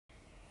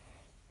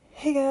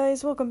Hey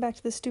guys, welcome back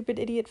to the Stupid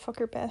Idiot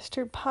Fucker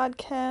Bastard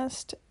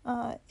podcast.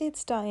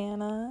 It's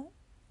Diana.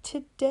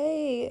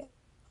 Today,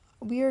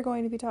 we are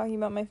going to be talking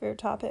about my favorite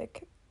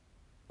topic,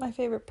 my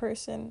favorite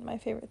person, my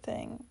favorite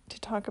thing to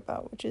talk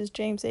about, which is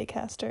James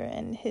Acaster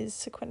and his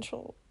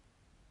sequential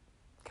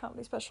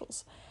comedy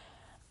specials.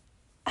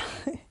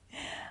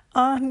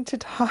 On to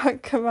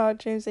talk about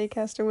James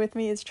Acaster with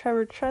me is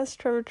Trevor Tress.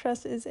 Trevor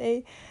Tress is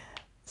a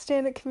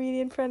stand-up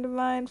comedian friend of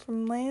mine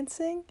from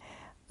Lansing,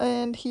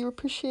 and he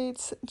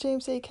appreciates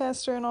James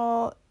Acaster and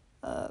all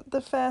the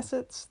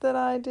facets that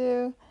I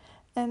do.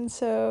 And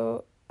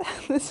so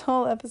this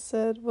whole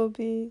episode will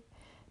be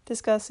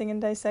discussing and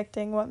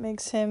dissecting what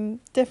makes him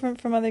different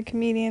from other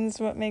comedians,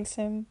 what makes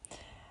him,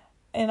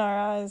 in our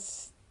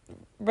eyes,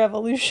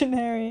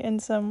 revolutionary in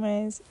some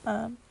ways.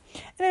 And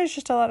it was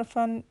just a lot of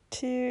fun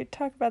to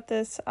talk about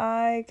this.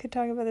 I could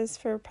talk about this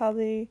for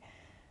probably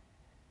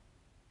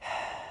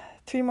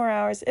 3 more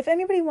hours. If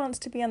anybody wants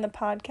to be on the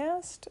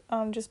podcast,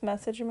 just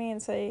message me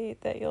and say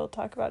that you'll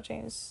talk about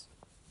James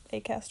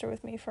Acaster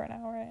with me for an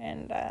hour,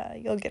 and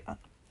you'll get on.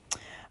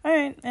 All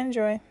right,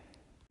 enjoy.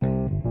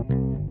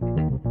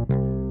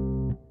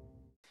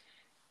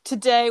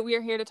 Today we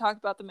are here to talk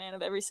about the man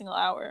of every single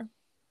hour,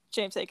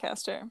 James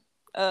Acaster.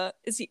 I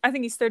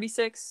think he's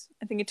 36.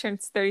 I think he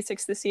turns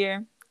 36 this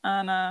year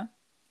on I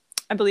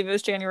believe it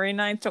was January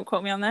 9th. Don't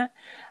quote me on that.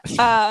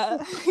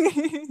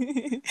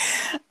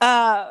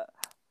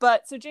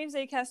 But so James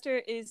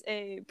Acaster is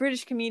a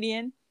British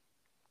comedian.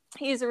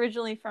 He is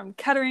originally from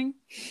Kettering.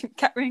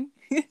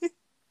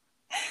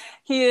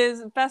 He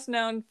is best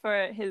known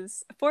for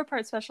his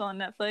 4-part special on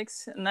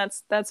Netflix, and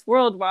that's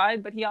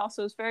worldwide, but he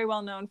also is very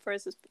well known for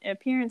his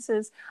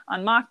appearances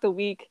on Mock the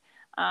Week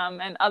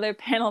and other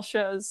panel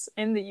shows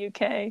in the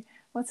UK.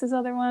 What's his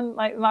other one?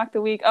 Like Mock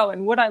the Week. Oh,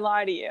 and Would I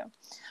Lie to You?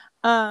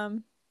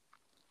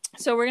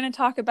 So we're going to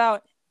talk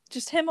about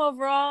just him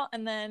overall,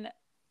 and then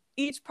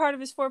each part of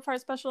his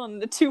 4-part special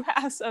and the 2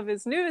 halves of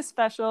his newest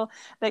special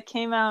that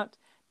came out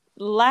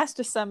last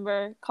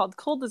December called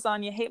Cold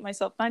Lasagna, Hate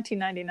Myself,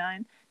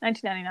 1999.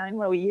 1999,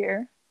 what a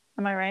year.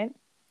 Am I right?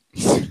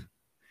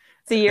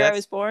 The year I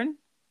was born?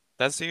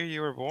 That's the year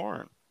you were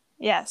born.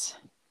 Yes.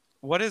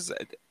 What is,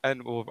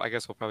 and I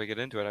guess we'll probably get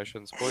into it. I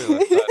shouldn't spoil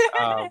it,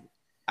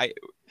 but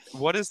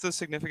what is the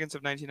significance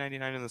of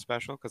 1999 in the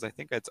special? Because I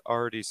think it's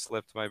already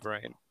slipped my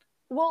brain.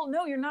 Well,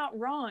 no, you're not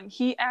wrong.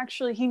 He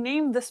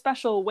named the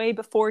special way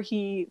before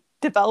he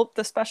developed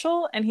the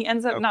special, and he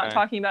ends up not Okay.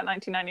 talking about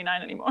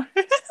 1999 anymore.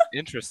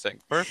 Interesting.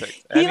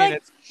 Perfect. He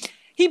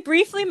he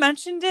briefly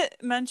mentions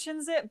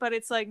it, but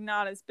it's like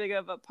not as big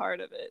of a part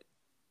of it.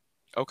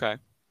 Okay.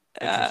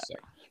 Interesting.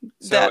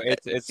 So That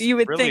it's you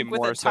would really think with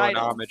more a so an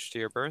title. homage to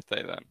your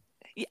birthday then.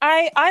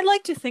 I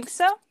like to think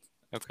so.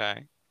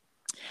 Okay.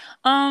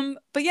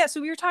 But yeah,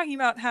 so we were talking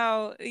about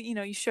how,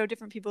 you show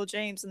different people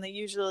James, and they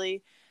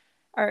usually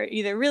are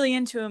either really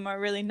into him or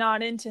really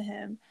not into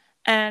him.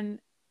 And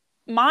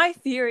my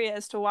theory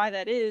as to why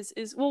that is,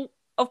 well,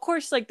 of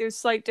course, like there's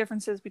slight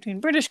differences between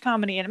British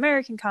comedy and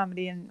American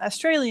comedy and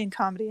Australian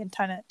comedy and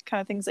kind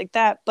of things like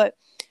that. But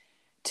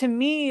to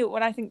me,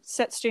 what I think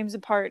sets James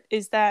apart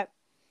is that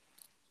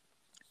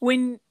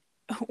when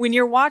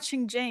you're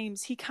watching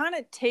James, he kind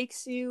of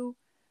takes you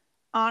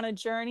on a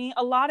journey.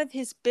 A lot of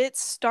his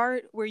bits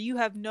start where you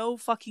have no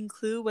fucking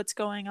clue what's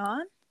going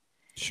on.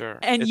 Sure.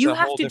 And It's you a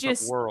have whole to different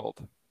just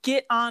world.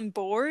 get on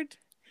board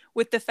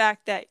with the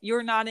fact that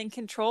you're not in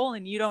control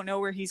and you don't know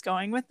where he's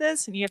going with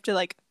this, and you have to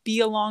like be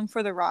along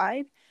for the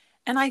ride.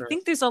 And I Sure.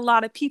 think there's a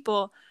lot of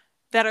people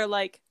that are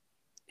like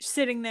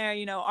sitting there,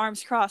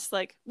 arms crossed,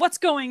 like, what's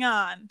going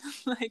on?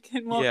 Like,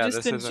 and won't Yeah, just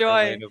this isn't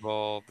enjoy.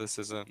 relatable. This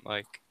isn't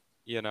like,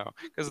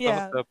 because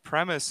Yeah. the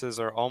premises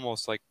are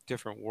almost like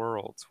different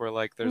worlds where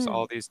like there's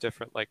all these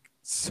different like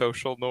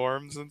social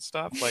norms and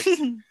stuff. Like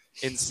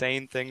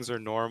insane things are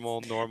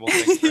normal, normal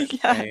things are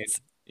insane,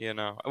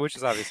 Yes. which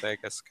is obviously, I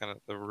guess, kind of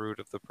the root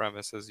of the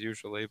premises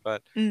usually,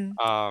 but Mm.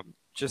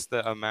 just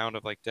the amount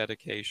of like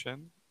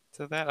dedication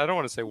to that. I don't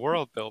want to say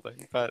world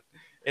building, but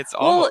it's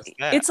Well, almost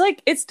that. it's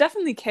like it's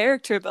definitely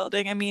character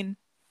building. I mean,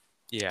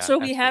 Yeah, so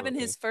we have in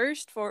absolutely. his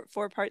first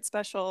four-part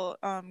special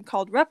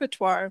called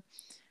Repertoire,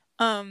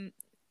 um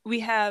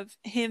we have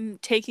him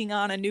taking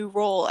on a new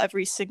role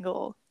every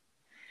single.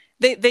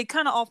 They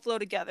kind of all flow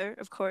together,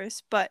 of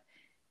course, but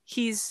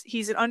he's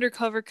an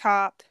undercover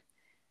cop,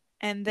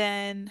 and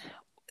then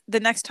the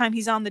next time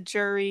he's on the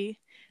jury,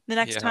 the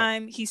next Yeah,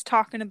 time he's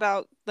talking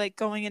about like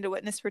going into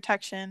witness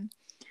protection,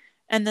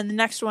 and then the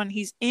next one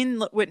he's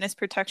in witness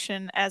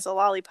protection as a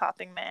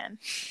lollipopping man.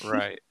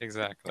 right,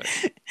 exactly.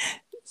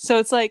 So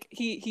it's like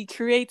he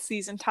creates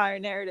these entire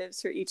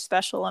narratives for each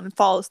special and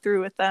follows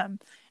through with them.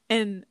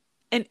 And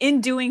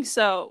in doing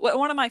so,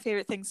 one of my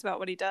favorite things about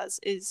what he does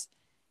is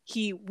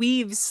he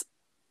weaves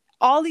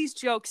all these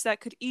jokes that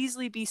could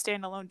easily be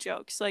standalone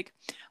jokes, like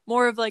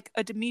more of like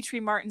a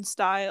Dimitri Martin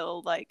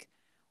style, like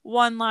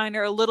one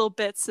liner, little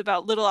bits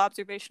about little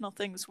observational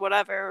things,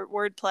 whatever,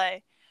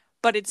 wordplay.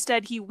 but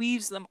instead he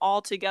weaves them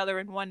all together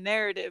in one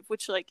narrative,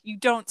 which like you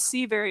don't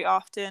see very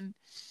often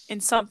in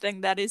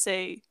something that is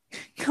a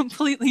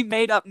completely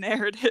made up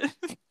narrative.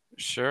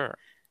 Sure.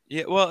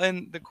 Yeah, well,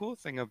 and the cool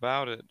thing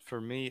about it for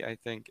me, I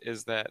think,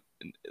 is that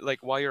like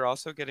while you're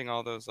also getting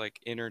all those like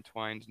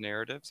intertwined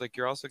narratives, like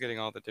you're also getting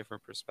all the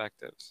different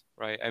perspectives,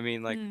 right? I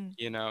mean, like,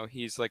 Mm.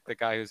 he's like the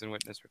guy who's in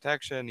witness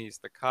protection, he's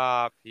the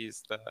cop,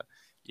 he's the,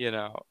 you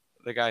know,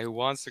 the guy who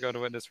wants to go to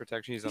witness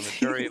protection, he's on the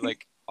jury,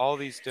 like all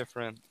these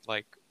different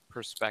like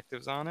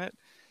perspectives on it,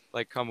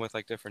 like come with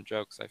like different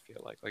jokes, I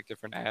feel like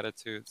different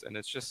attitudes, and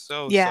it's just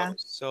so, so, Yeah.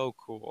 so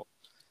cool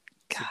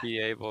to God. be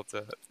able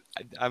to.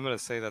 I'm gonna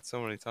say that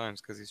so many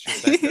times because he's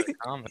just that good at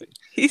comedy.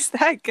 He's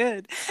that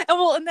good. And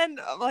well, and then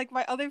like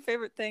my other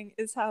favorite thing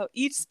is how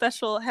each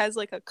special has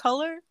like a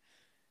color.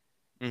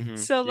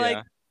 So like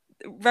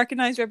Yeah.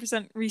 recognize,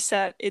 represent,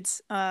 reset,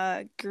 it's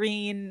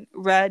green,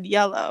 red,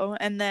 yellow,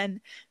 and then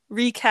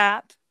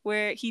recap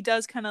where he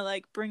does kind of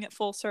like bring it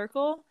full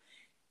circle.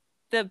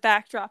 The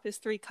backdrop is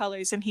three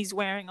colors and he's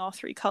wearing all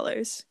three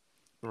colors.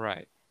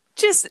 Right.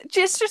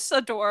 Just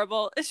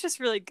adorable. It's just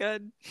really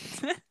good.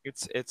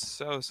 It's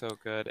so so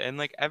good, and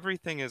like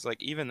everything is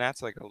like even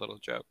that's like a little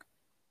joke,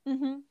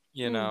 Mhm.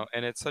 Mm.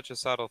 and it's such a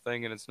subtle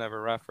thing, and it's never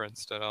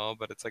referenced at all.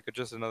 But it's like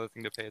just another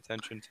thing to pay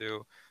attention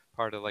to,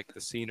 part of like the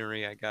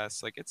scenery, I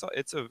guess. Like it's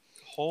a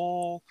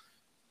whole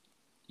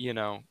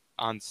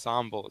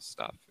ensemble of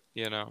stuff.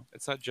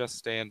 It's not just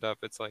stand up.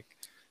 It's like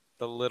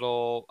the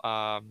little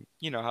how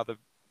the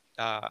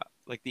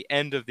like the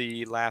end of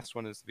the last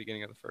one is the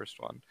beginning of the first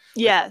one.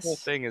 Like the whole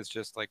Yes. thing is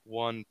just like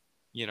one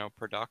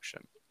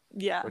production,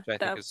 Yeah, which I think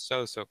that is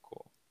so so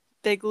cool.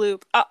 big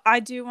loop. I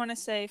do want to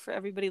say for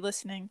everybody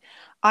listening,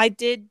 I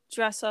did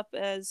dress up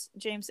as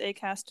James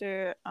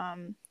Acaster,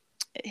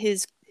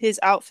 his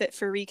outfit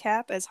for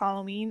recap as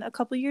Halloween a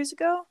couple years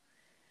ago.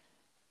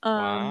 Um,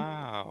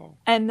 Wow.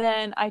 and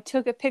then I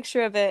took a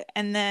picture of it,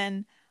 and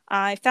then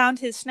I found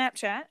his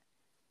Snapchat,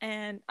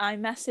 and I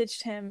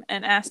messaged him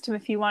and asked him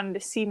if he wanted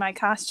to see my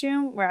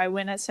costume where I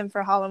went as him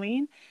for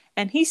Halloween,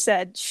 and he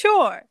said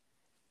sure.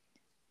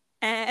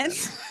 And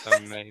That's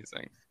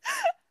amazing.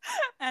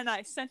 and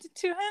I sent it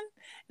to him,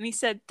 and he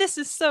said, "This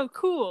is so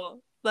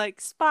cool,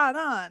 like spot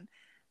on.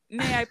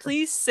 May I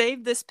please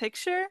save this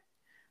picture?"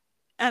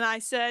 And I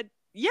said,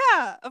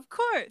 "Yeah, of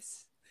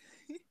course."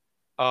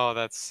 Oh,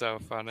 that's so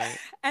funny.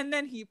 And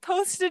then he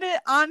posted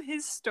it on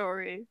his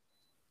story.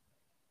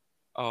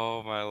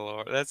 Oh my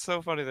Lord. That's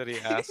so funny that he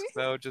asked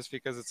though, just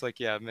because it's like,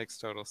 yeah, it makes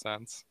total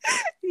sense.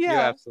 You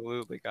Yeah.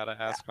 absolutely gotta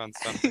ask on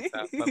stuff like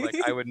that. But like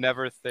I would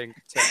never think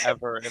to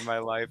ever in my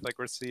life like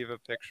receive a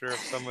picture of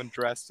someone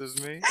dressed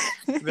as me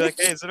and be like,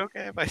 hey, is it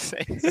okay if I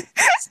say this?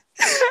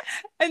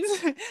 And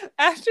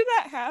after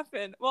that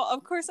happened, well,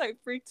 of course I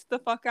freaked the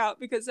fuck out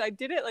because I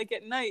did it like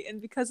at night,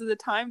 and because of the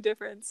time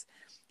difference,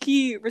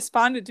 he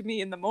responded to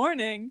me in the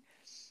morning.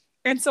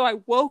 And so I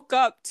woke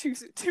up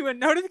to a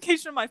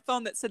notification on my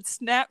phone that said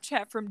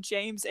Snapchat from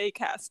James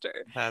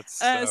Acaster.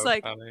 That's And I was so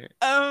like, funny.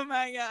 oh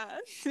my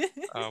God.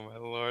 Oh my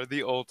Lord.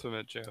 The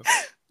ultimate joke.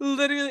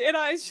 Literally. And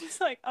I was just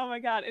like, oh my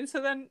God. And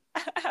so then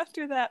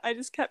after that, I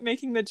just kept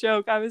making the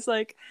joke. I was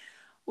like,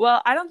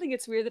 well, I don't think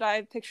it's weird that I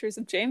have pictures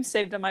of James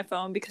saved on my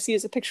phone because he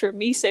has a picture of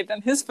me saved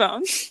on his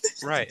phone.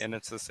 Right, and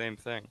it's the same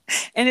thing.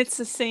 And it's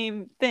the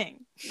same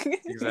thing.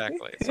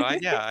 Exactly. So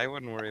I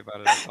wouldn't worry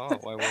about it at all.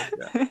 Why would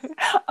you?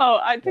 Oh,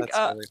 I think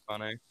That's really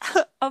funny.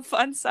 a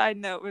fun side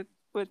note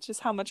with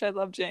just how much I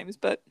love James,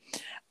 but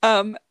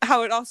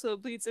how it also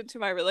bleeds into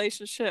my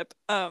relationship.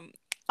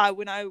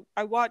 When I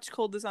watched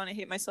Cold as On I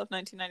Hate Myself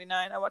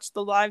 1999, I watched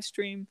the live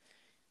stream,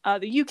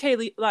 the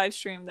UK live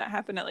stream that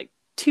happened at like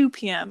 2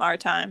 p.m. our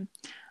time.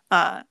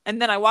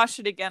 And then I watched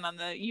it again on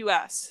the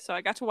US. So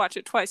I got to watch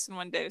it twice in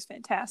one day. It was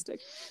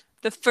fantastic.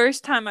 The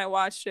first time I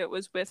watched it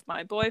was with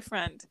my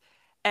boyfriend.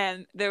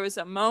 And there was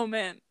a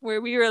moment where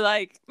we were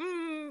like,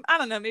 I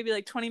don't know, maybe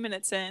like 20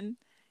 minutes in,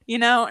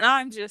 and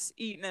I'm just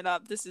eating it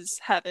up. This is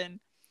heaven.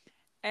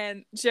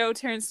 And Joe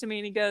turns to me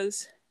and he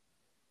goes,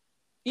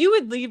 "You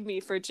would leave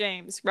me for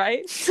James,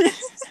 right?"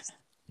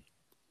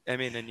 I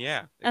mean, and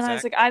yeah, And I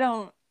was like, exactly. I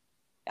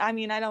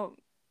don't,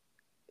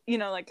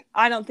 like,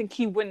 I don't think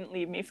he wouldn't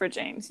leave me for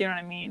James. You know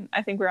what I mean?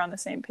 I think we're on the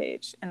same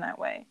page in that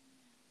way.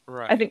 I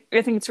Right. think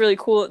I think it's really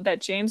cool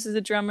that James is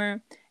a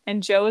drummer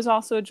and Joe is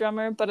also a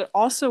drummer, but it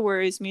also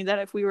worries me that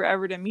if we were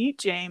ever to meet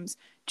James,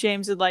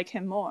 James would like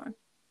him more.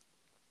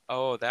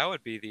 Oh, that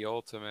would be the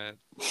ultimate.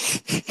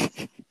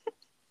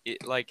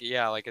 Like,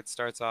 yeah, like it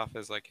starts off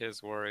as like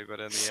his worry,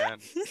 but in the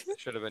end, it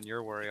should have been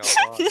your worry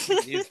all along.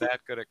 He's that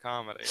good at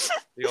comedy.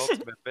 The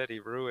ultimate bit, he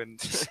ruined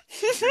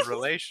your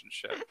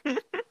relationship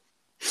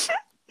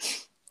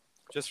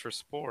just for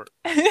sport.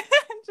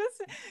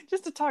 just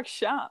just to talk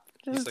shop,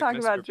 just to Just like talk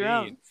Mr. about Bean,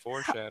 drums.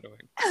 foreshadowing.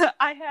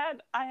 I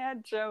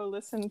had Joe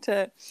listen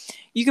to.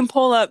 You can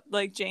pull up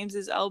like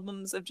James's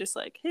albums of just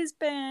like his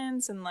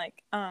bands, and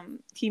like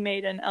he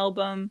made an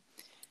album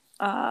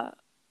uh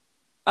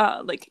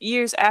like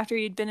years after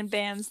he'd been in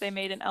bands, they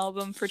made an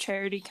album for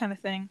charity kind of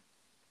thing.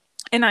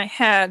 And I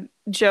had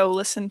Joe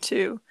listen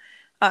to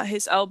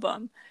his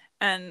album,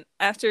 And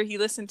after he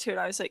listened to it,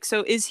 I was like,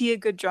 "So is he a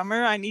good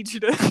drummer? I need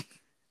you to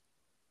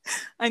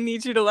I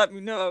need you to let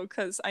me know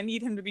because I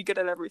need him to be good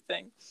at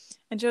everything."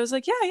 And Joe was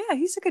like, "Yeah, yeah,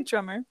 he's a good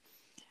drummer."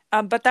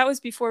 But that was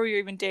before we were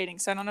even dating,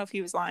 so I don't know if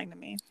he was lying to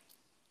me.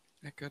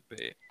 It could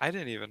be. I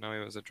didn't even know he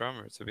was a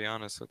drummer, to be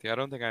honest with you. I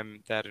don't think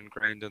I'm that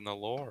ingrained in the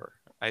lore.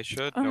 I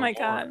should Oh know my more.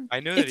 god. I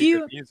knew that If he did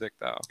you music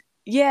though.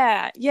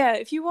 Yeah, yeah,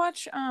 if you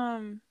watch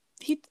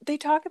they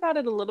talk about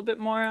it a little bit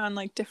more on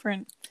like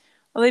different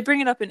well, they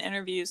bring it up in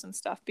interviews and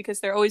stuff because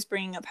they're always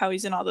bringing up how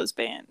he's in all those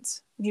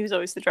bands. He was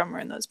always the drummer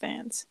in those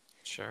bands.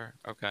 Sure.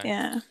 Okay.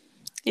 Yeah.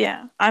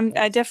 Yeah. I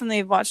That's definitely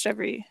have watched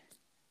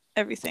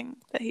everything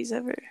that he's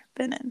ever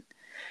been in.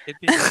 It'd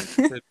be nice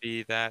to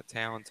be that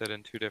talented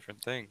in two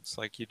different things.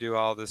 Like you do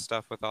all this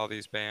stuff with all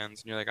these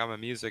bands, and you're like, I'm a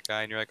music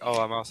guy, and you're like,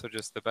 oh, I'm also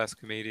just the best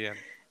comedian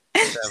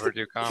to ever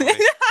do comedy.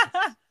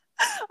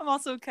 I'm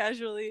also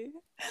casually.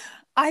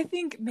 I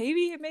think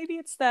maybe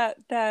it's that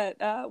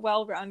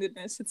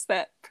well-roundedness. It's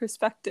that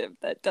perspective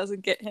that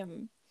doesn't get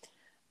him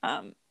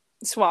um,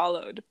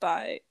 swallowed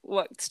by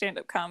what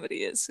stand-up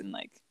comedy is, and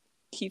like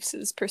keeps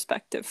his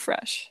perspective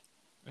fresh.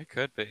 It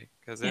could be,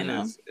 because You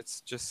know.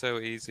 it's just so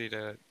easy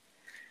to,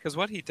 because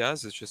what he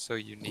does is just so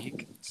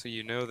unique. So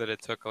you know that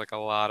it took like a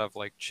lot of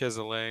like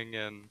chiseling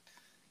and,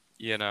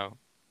 you know,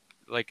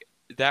 like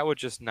that would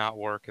just not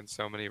work in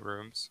so many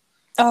rooms,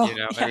 Oh and he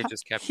yeah,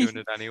 just kept doing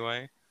it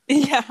anyway.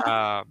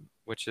 yeah.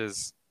 Which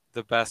is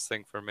the best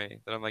thing for me.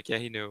 That I'm like, yeah,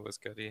 he knew it was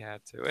good. He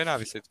had to. And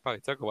obviously, it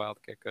probably took a while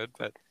to get good,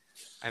 but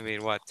I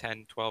mean, what,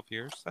 10, 12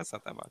 years? That's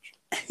not that much.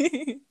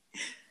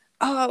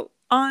 Oh,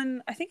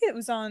 on I think it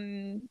was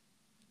on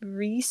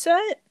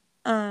Reset.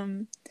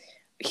 Um,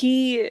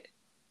 he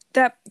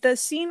that the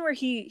scene where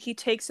he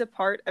takes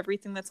apart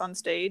everything that's on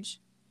stage.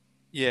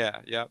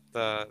 Yeah, yep.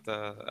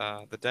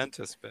 The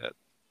dentist bit.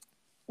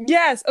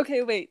 Yes.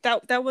 Okay. Wait.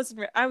 That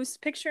wasn't. I was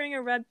picturing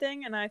a red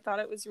thing, and I thought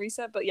it was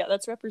Reset. But yeah,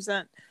 that's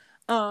Represent.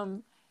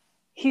 Um,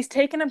 he's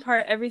taken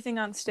apart everything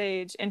on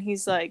stage, and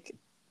he's like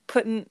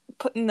putting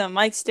the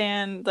mic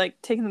stand,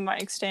 like taking the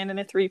mic stand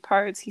into three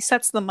parts. He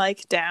sets the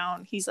mic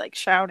down. He's like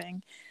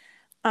shouting.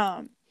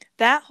 Um,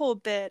 that whole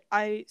bit,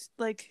 I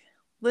like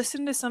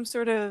listened to some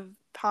sort of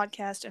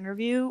podcast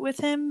interview with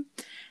him,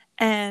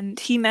 and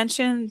he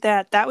mentioned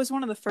that that was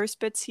one of the first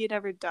bits he had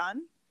ever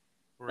done,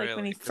 like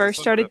when Really, he because it's first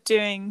one of the. started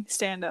doing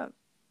stand up.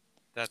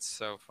 That's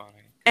so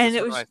funny. Because And it's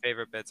it one of my was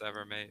favorite bits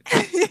ever made.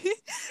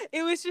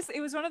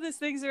 it was one of those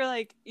things where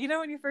like,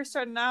 when you're first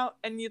starting out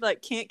and you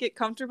like can't get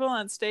comfortable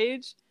on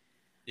stage.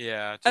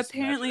 Yeah, just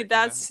Apparently imagining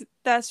that.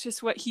 that's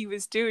just what he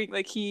was doing.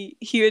 Like he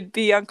would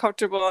be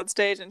uncomfortable on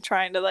stage and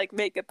trying to like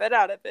make a bit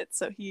out of it.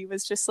 So he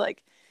was just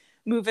like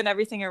moving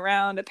everything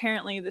around.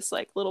 Apparently this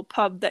like little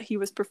pub that he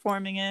was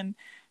performing in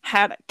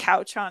had a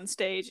couch on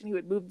stage and he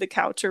would move the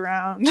couch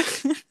around.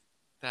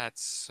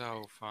 That's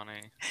so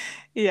funny.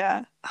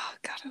 Yeah. Oh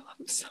god, I love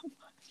him so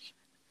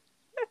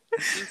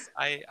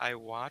I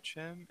watch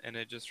him and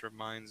it just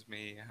reminds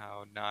me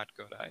how not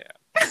good I am.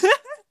 much.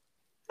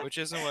 Which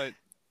isn't what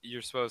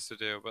you're supposed to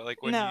do, but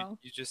like when No.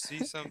 you just see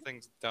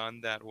something's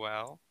done that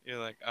well, you're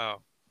like, oh,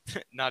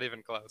 not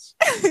even close.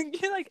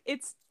 You're like,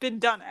 it's been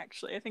done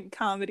actually. I think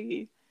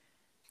comedy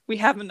we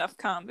have enough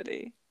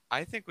comedy.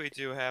 I think we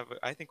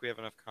have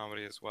enough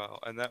comedy as well,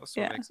 and that's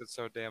what Yeah. makes it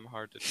so damn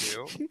hard to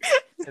do.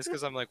 Is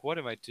because I'm like, what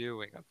am I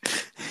doing up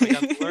here?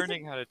 Like I'm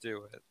learning how to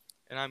do it,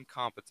 and I'm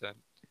competent,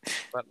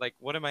 but like,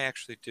 what am I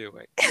actually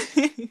doing?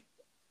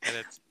 And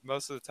it's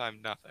most of the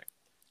time nothing.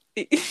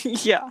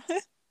 Yeah.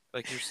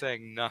 Like you're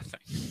saying nothing.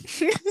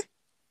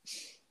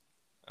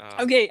 Uh,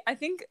 Okay, I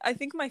think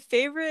my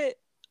favorite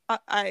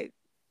I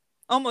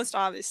almost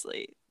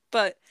obviously,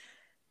 but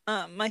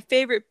my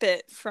favorite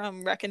bit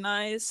from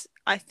Recognize,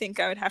 I think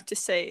I would have to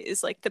say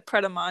is like the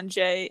pret a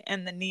manger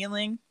and the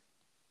kneeling.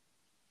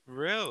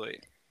 really?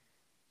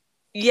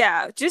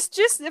 Yeah, just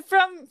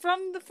from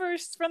the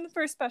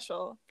first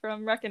special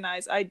from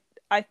Recognize, I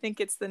think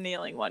it's the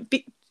kneeling one.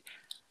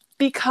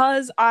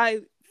 Because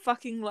I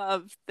fucking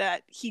love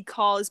that he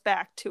calls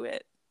back to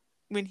it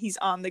when he's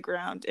on the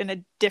ground in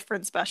a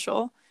different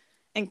special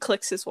and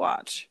clicks his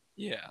watch.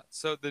 Yeah.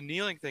 So the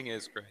kneeling thing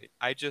is great.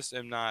 I just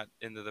am not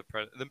into the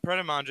pret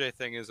a manger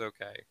thing is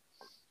okay.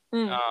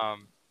 Mm.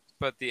 Um,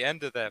 but the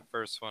end of that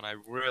first one, I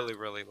really,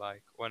 really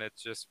like when it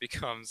just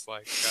becomes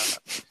like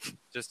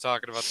just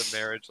talking about the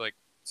marriage, like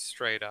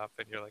straight up,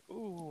 and you're like,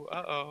 ooh,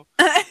 uh-oh.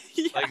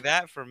 Yeah. Like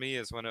that for me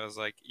is when it was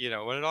like,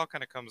 when it all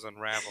kind of comes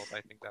unraveled.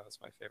 I think that was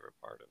my favorite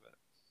part of it.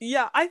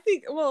 Yeah, I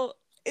think, well,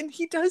 and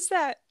he does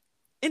that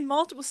in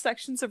multiple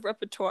sections of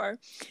repertoire.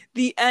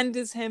 The end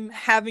is him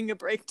having a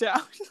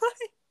breakdown.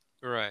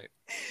 Right.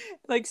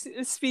 Like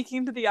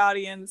speaking to the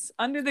audience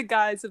under the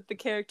guise of the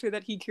character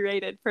that he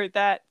created for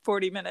that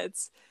 40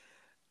 minutes,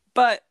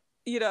 but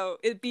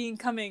it being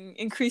coming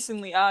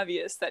increasingly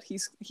obvious that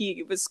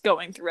he was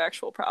going through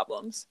actual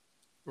problems.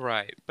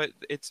 Right. But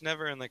it's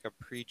never in like a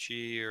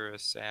preachy or a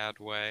sad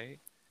way.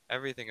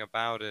 Everything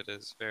about it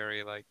is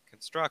very like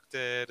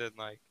constructed and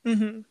like,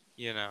 Mm-hmm.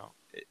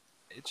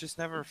 it just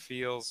never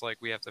feels like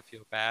we have to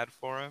feel bad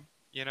for him,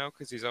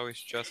 because he's always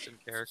just in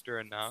character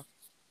enough.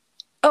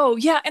 Oh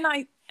yeah, and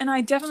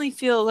I definitely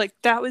feel like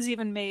that was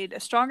even made a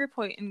stronger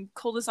point in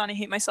Cold as I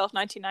Hate Myself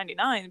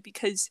 1999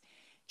 because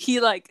he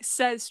like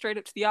says straight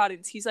up to the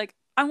audience, he's like,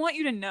 I want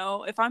you to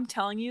know if I'm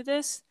telling you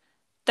this,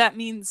 that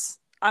means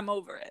I'm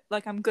over it.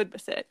 Like I'm good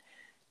with it.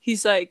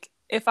 He's like,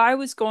 if I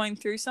was going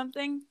through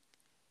something,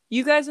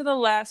 you guys are the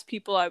last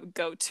people I would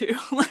go to.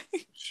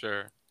 Like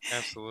Sure,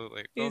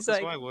 absolutely. Well, he's because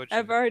like, why would you?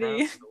 I've His crowds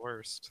already are the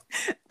worst.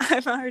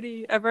 I've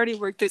already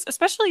worked this,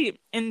 especially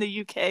in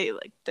the UK,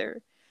 like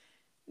they're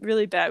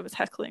really bad with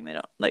heckling. They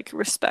don't like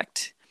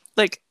respect.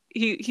 Like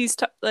he's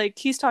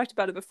talked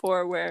about it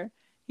before, where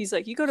he's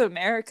like, you go to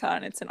America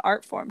and it's an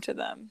art form to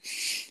them.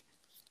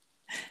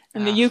 Ah,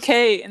 In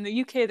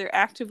the UK, they're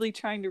actively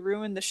trying to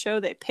ruin the show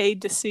they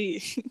paid to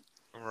see.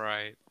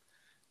 right.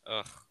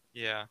 Ugh.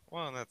 Yeah.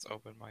 Well, and that's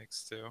open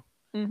mics too.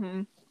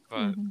 Mm-hmm. But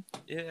Mm-hmm.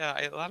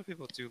 yeah, a lot of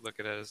people do look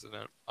at it as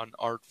an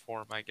art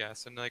form, I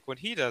guess. And like when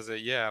he does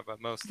it, yeah,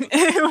 but most of the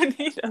time, When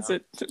he does uh,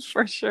 it,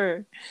 for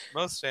sure.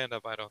 most stand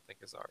up I don't think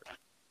is art.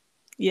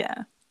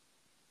 Yeah.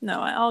 No,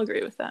 I'll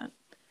agree with that.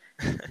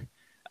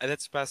 And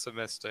it's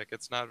pessimistic.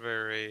 It's not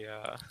very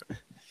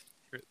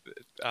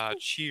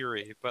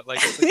cheery, but like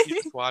it's like you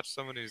just watch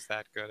someone who's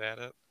that good at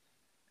it,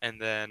 and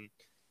then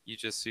you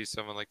just see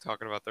someone like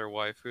talking about their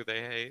wife who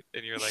they hate,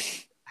 and you're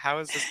like, how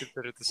is this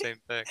considered the same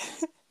thing?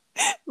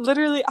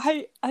 Literally,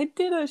 I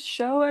did a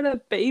show at a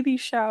baby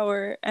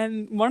shower,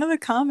 and one of the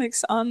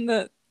comics on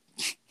the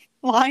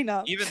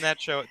lineup. Even that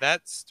show,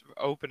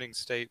 opening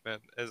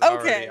statement is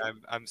already Okay,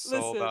 I'm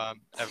sold listen. on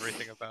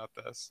everything about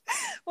this.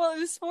 Well, it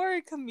was for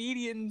a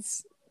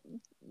comedian's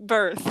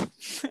birth.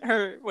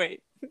 Or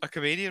wait, A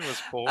comedian was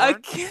a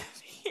born?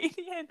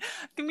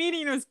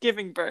 comedian was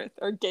giving birth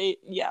or gay.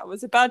 Yeah,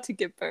 was about to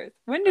give birth.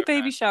 When do Okay.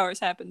 baby showers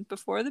happen?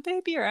 Before the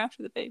baby or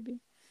after the baby?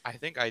 I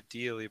think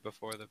ideally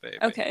before the baby.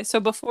 Okay, so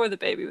before the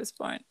baby was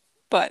born,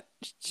 but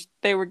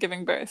they were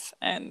giving birth,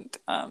 and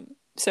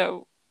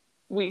so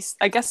we,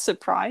 I guess,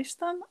 surprised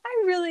them.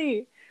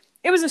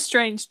 It was a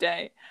strange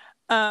day,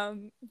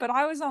 but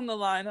I was on the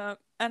lineup,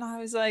 and I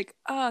was like,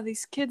 oh,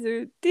 these kids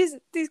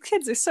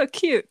are so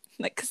cute,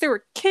 like because there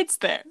were kids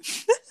there.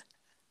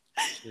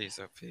 Jeez,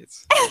 oh Pete.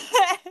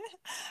 I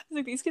was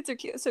like, these kids are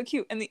cute, so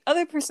cute, and the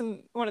other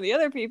person, one of the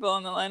other people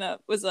on the lineup,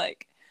 was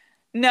like,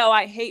 no,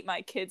 I hate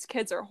my kids.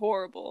 Kids are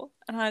horrible.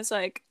 And I was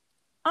like,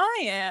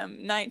 I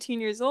am 19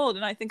 years old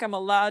and I think I'm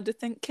allowed to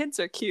think kids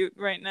are cute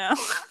right now.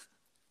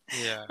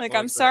 Yeah, Like,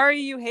 well, I'm exactly. sorry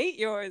you hate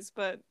yours,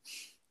 but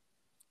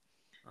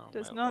Oh my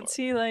does not lord.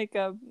 see like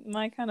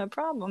my kind of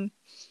problem.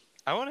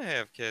 I want to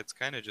have kids,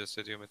 kind of just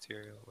to do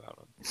material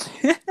about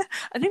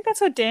I think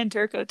that's what Dan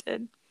Turco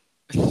did.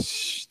 them.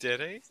 Did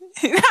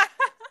he?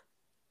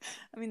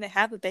 I mean, they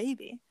have a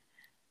baby.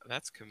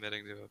 That's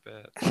committing to a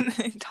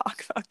bit.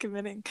 Talk about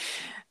committing.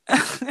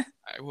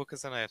 Well,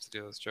 because then I have to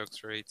do those jokes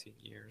for 18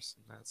 years,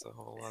 and that's a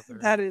whole other.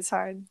 That is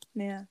hard.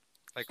 Yeah.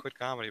 If I quit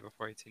comedy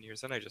before 18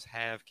 years, then I just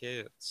have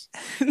kids.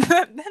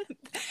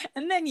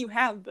 And then you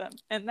have them,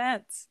 and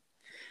that's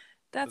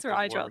where The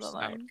I draw the worst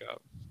line.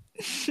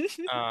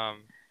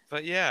 outcome.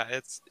 But yeah,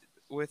 it's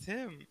with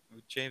him,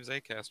 James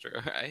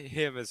Acaster.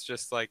 Him is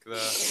just like we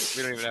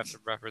don't even have to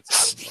reference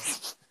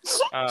it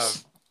anymore.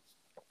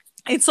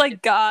 It's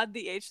like God,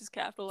 the H is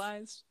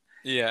capitalized.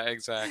 Yeah,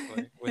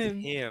 exactly. With Him.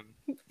 him,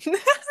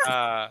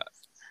 uh,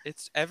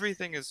 it's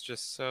everything is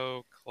just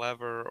so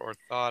clever or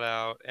thought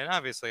out, and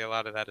obviously a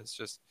lot of that is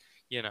just,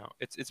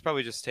 it's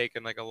probably just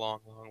taken like a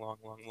long, long, long,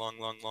 long, long,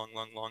 long, long,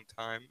 long, long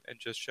time, and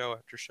just show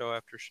after show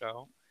after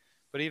show.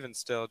 But even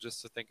still,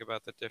 just to think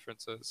about the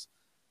differences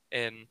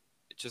in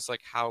just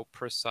like how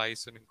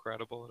precise and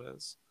incredible it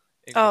is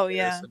in Oh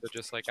yeah. comparison to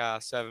just like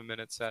 7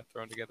 minute set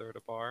thrown together at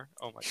a bar.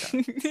 Oh my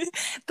God.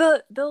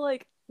 The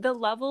like the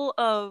level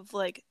of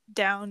like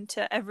down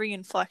to every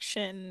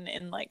inflection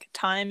and like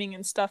timing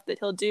and stuff that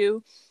he'll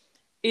do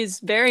is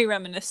very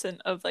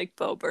reminiscent of like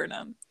Bo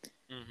Burnham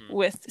Hmm.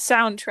 with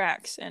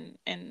soundtracks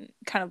and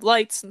kind of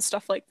lights and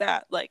stuff like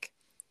that. Like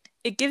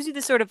it gives you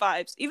the sort of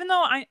vibes. Even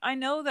though I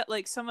know that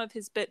like some of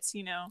his bits,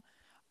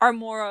 are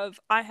more of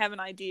I have an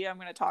idea I'm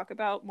going to talk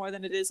about more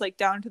than it is like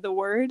down to the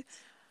word.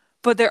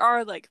 But there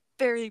are like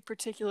very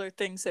particular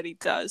things that he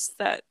does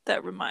that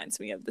reminds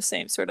me of the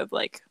same sort of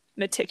like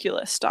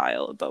meticulous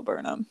style of Bo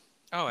Burnham.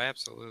 Oh,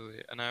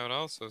 absolutely. And I would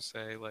also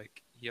say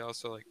like he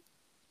also like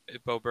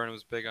Bo Burnham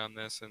was big on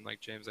this, and like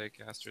James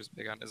Acaster is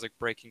big on is like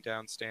breaking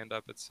down stand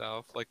up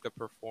itself. Like the Mm.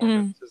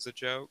 performance is a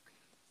joke.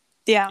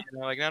 Yeah.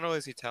 Like not only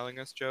is he telling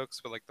us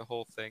jokes, but like the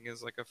whole thing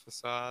is like a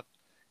facade.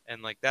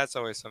 And like that's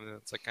always something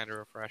that's like kind of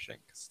refreshing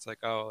because it's like,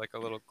 oh, like a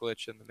little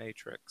glitch in the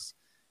matrix,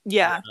 you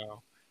Yeah.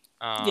 know.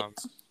 Yeah. Um,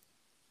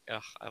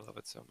 ugh, I love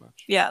it so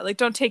much. Yeah, like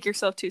don't take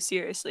yourself too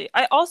seriously.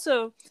 I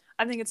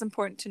think it's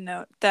important to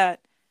note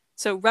that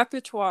so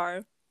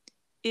repertoire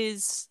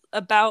is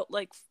about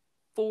like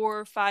 4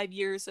 or 5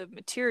 years of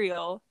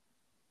material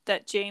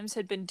that James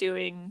had been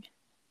doing.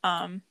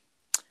 um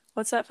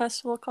what's that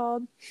festival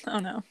called? Oh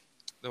no.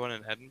 The one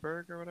in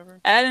Edinburgh or whatever.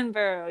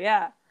 Edinburgh,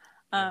 yeah.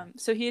 Yeah.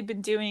 So he had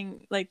been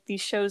doing like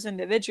these shows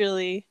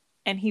individually,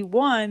 and he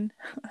won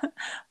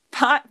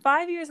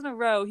 5 years in a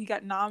row, he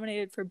got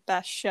nominated for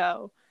Best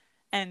Show,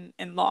 and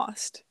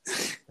lost.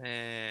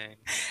 Dang.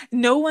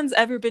 No one's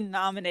ever been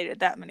nominated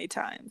that many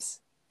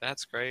times,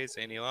 That's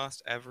crazy. And he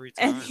lost every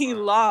and time, he huh?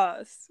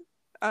 lost.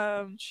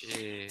 So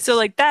Jeez.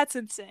 like that's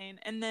insane.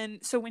 And then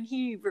so when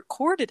he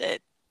recorded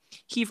it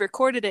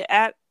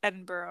at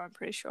Edinburgh, I'm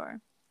pretty sure,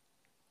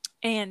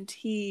 and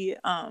he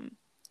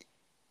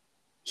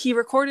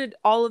recorded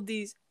all of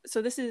these.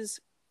 So this is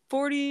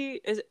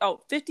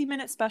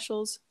 50-minute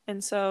specials,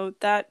 and so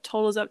that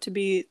totals up to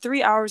be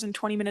 3 hours and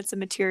 20 minutes of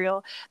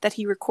material that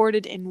he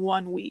recorded in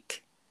 1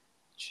 week.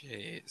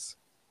 Jeez.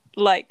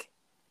 Like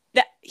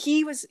that,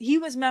 he was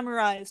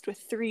memorized with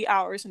 3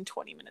 hours and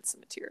 20 minutes of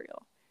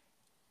material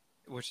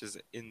Which is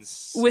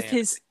with insanity.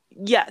 his,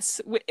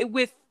 yes,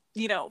 with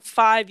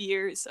 5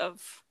 years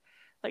of,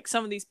 like,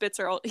 some of these bits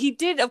are all he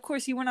did. Of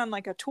course, he went on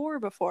like a tour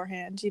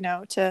beforehand,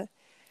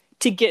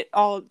 to get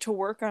all to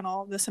work on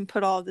all of this and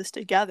put all of this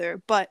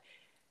together. But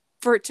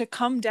for it to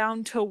come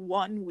down to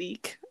 1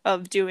 week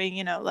of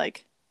doing,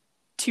 like,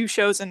 2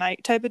 shows a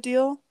night type of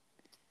deal,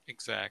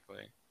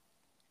 Exactly.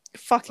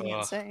 fucking Ugh.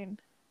 insane.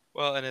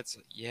 Well, and it's,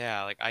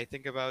 yeah, like I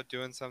think about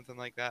doing something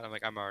like that. I'm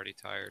like, I'm already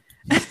tired.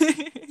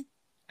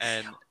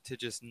 And to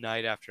just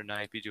night after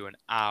night be doing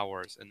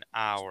hours and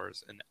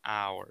hours and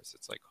hours,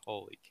 it's like,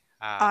 holy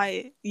cow.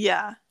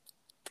 Yeah,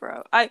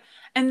 bro.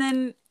 And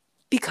then,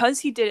 because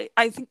he did it,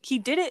 I think he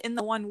did it in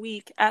the 1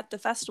 week at the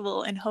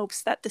festival in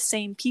hopes that the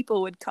same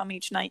people would come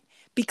each night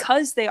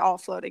because they all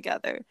flow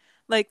together.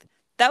 Like,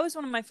 that was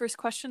one of my first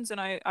questions,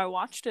 and I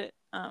watched it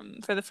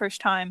for the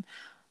first time.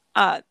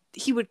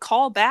 He would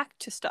call back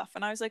to stuff,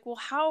 and I was like, well,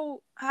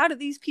 how do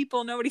these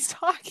people know what he's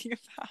talking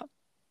about?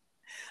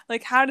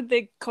 Like, how did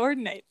they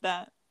coordinate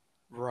that?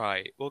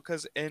 Right. Well,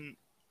 because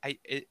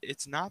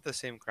it's not the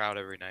same crowd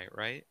every night,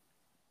 right?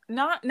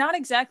 Not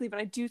exactly, but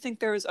I do think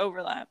there was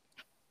overlap.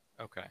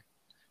 Okay.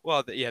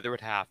 Well, yeah, there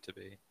would have to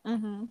be.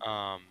 Mm-hmm.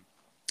 Um,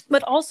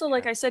 But also,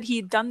 like yeah. I said,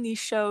 he'd done these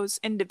shows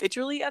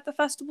individually at the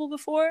festival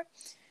before.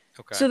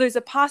 Okay. So there's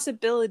a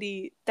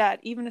possibility that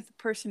even if the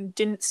person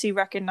didn't see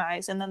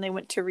recognize and then they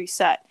went to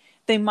reset,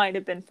 they might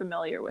have been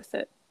familiar with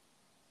it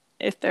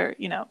if they're,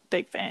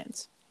 big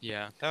fans.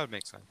 Yeah, that would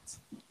make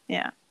sense.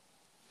 Yeah.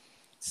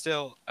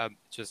 Still,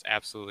 just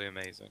absolutely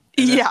amazing.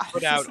 And then Yeah.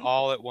 put out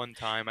all at one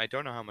time. I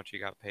don't know how much he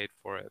got paid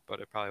for it, but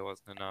it probably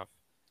wasn't enough.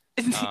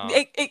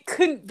 it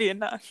couldn't be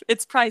enough.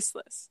 It's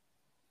priceless.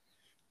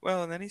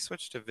 Well, and then he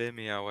switched to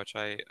Vimeo, which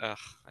I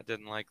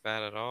didn't like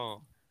that at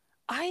all.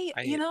 I,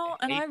 I and hate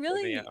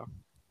Vimeo.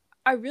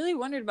 I really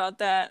wondered about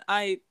that.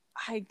 I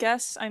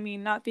guess, I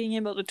mean, not being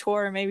able to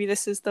tour, maybe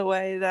this is the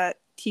way that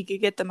he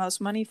could get the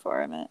most money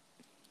for him,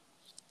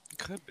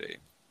 Could be.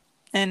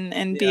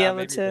 and be Yeah, able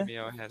maybe to.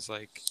 Vimeo has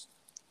like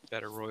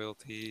better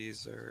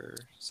royalties or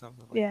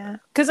something like that. Yeah,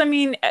 because I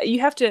mean,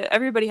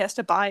 everybody has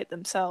to buy it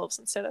themselves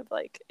instead of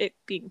like it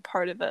being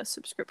part of a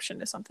subscription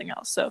to something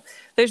else. So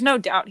there's no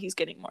doubt he's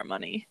getting more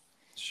money.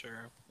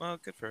 Sure. Well,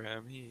 good for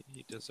him. He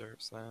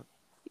deserves that.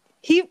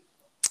 He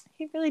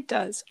he really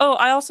does. Oh,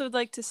 I also would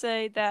like to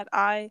say that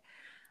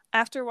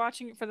after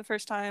watching it for the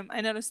first time,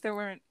 I noticed there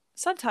weren't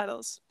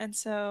subtitles, and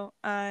so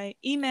I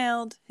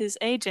emailed his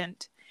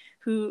agent,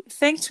 who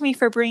thanked me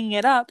for bringing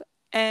it up,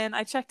 and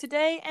I checked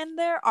today, and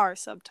there are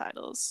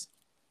subtitles.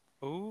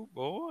 Oh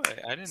boy,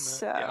 I didn't know.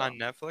 Yeah, on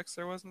So Netflix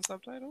there wasn't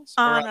subtitles,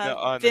 or on a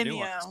on the new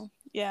ones. Vimeo,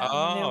 yeah,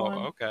 on the new Oh, one.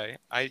 okay.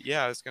 I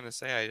was gonna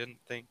say I didn't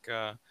think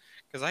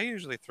because I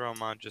usually throw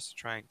them on just to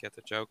try and get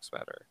the jokes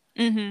better.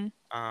 Mm-hmm.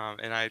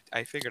 And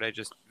I figured I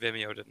just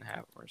Vimeo didn't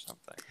have them or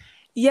something.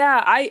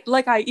 Yeah, I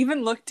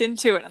even looked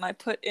into it and I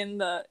put in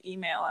the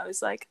email. I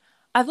was like,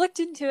 I've looked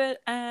into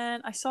it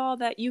and I saw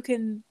that you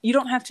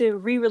don't have to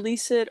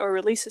re-release it or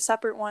release a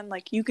separate one.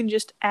 Like, you can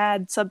just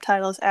add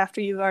subtitles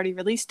after you've already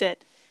released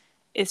it.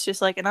 It's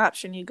just like an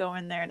option. You go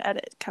in there and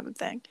edit, kind of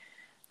thing.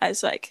 I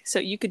was like, so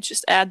you could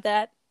just add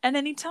that at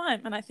any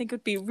time, and I think it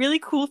would be really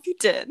cool if you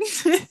did.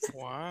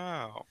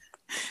 Wow.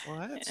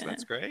 Well, Yeah.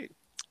 that's great.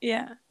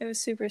 Yeah, it was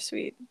super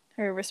sweet.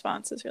 Her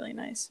response is really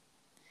nice.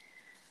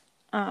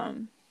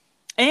 Um,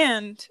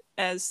 And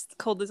as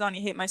Cold as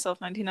Anya Hate Myself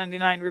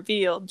 1999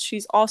 revealed,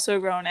 she's also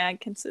Rowan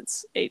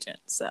Atkinson's agent.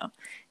 So,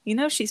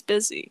 she's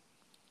busy.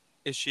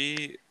 Is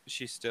she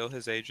still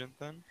his agent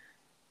then?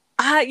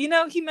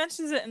 He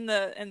mentions it in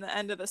the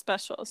end of the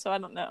special, so I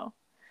don't know.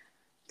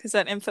 Because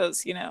that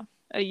info's,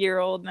 a year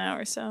old now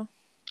or so.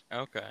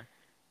 Okay,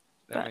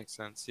 that But makes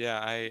sense. Yeah,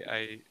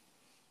 I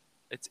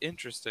it's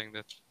interesting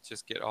to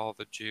just get all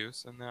the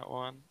juice in that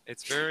one.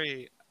 It's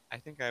very, I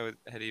think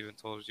had even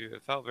told you,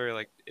 it felt very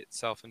like it's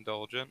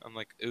self-indulgent. I'm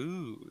like,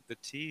 ooh, the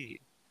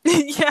tea.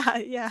 yeah,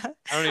 yeah.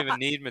 I don't even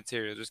need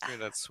material. Just give me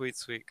that sweet,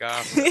 sweet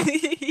gossip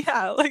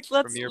Yeah, like, from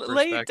let's your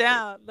lay it perspective.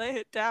 down. Lay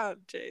it down,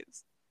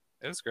 James.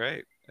 It was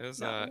great.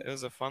 No. It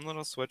was a fun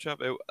little switch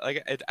up.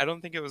 I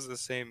don't think it was the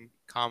same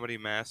comedy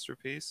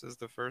masterpiece as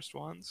the first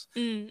ones.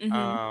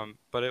 Mm-hmm.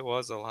 But it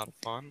was a lot of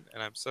fun,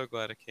 and I'm so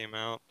glad it came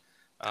out.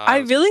 I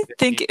It was really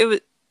think 15. it was.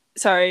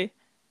 Sorry.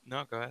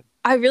 No, go ahead.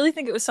 I really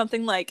think it was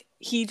something like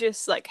he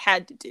just like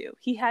had to do.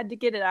 He had to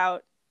get it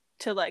out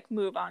to like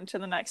move on to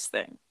the next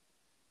thing.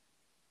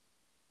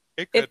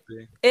 It It could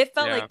be. it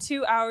felt Yeah. like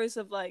 2 hours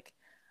of like,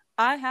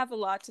 I have a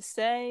lot to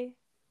say,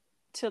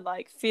 to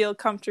like feel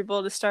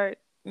comfortable to start,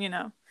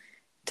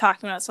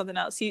 talking about something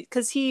else.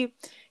 Because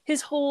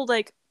his whole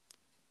like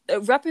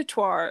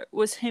repertoire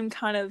was him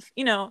kind of,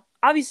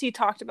 obviously he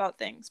talked about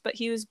things, but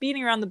he was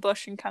beating around the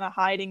bush and kind of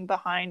hiding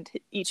behind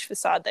each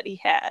facade that he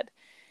had.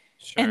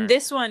 And Sure.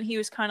 this one, he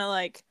was kind of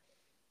like,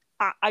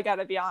 I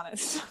gotta be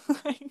honest.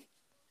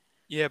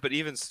 Yeah, but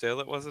even still,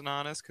 it wasn't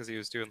honest because he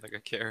was doing like a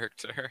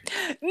character.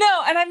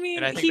 No, and I And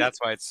mean, I think that's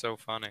why it's so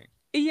funny.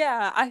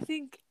 yeah, I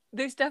think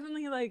there's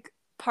definitely like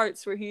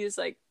parts where he is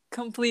like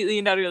completely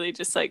and utterly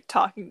just like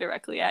talking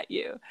directly at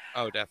you.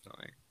 Oh,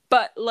 definitely.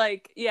 But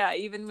like, yeah,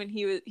 even when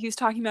he was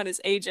talking about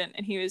his agent,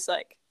 and he was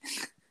like,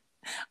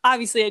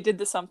 obviously I did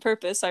this on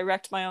purpose. I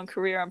wrecked my own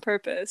career on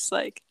purpose.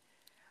 Like,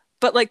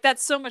 but like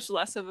that's so much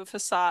less of a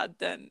facade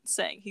than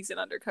saying he's an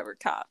undercover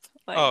cop.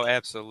 Oh, Like,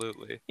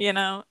 absolutely.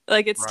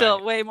 like it's Right.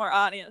 still way more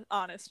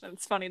honest, and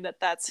it's funny that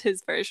that's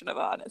his version of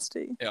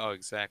honesty. Oh,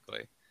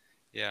 exactly.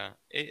 Yeah.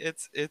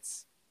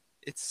 It's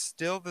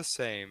still the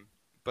same,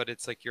 but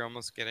it's like you're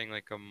almost getting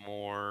like a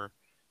more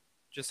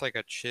just like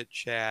a chit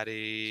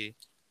chatty.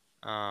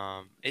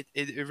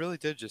 It really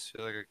did just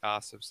feel like a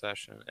gossip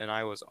session, and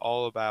I was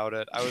all about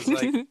it. I was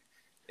like,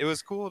 it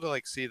was cool to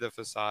like see the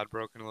facade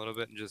broken a little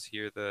bit and just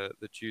hear the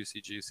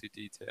juicy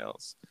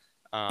details.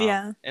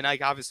 Yeah. And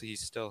like obviously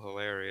he's still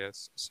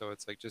hilarious, so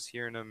it's like just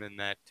hearing him in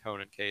that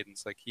tone and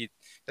cadence, like he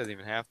doesn't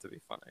even have to be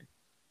funny.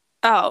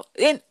 Oh,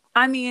 and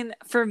I mean,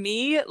 for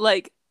me,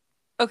 like,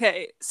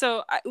 okay,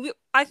 so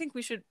I think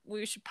we should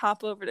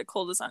pop over to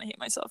Cold as I Hate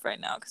Myself right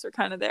now because we're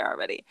kind of there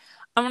already.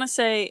 I want to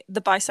say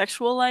the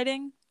bisexual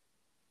lighting,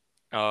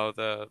 Oh,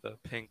 the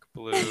pink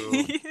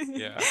blue,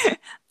 yeah,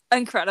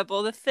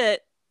 incredible. The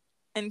fit,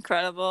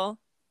 incredible.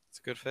 it's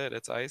a good fit.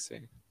 It's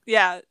icy.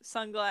 Yeah,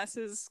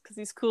 sunglasses because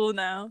he's cool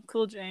now,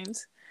 cool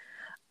James.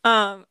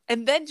 And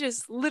then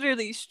just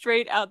literally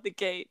straight out the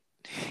gate,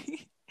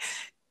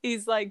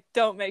 he's like,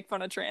 "Don't make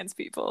fun of trans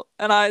people,"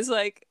 and I was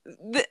like,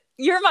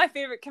 "You're my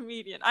favorite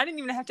comedian. I didn't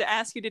even have to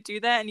ask you to do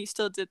that, and you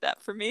still did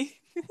that for me."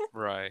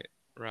 Right,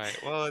 right.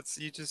 Well, it's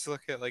you just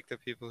look at like the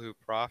people who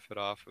profit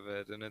off of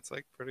it, and it's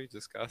like pretty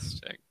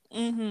disgusting.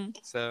 Mm-hmm.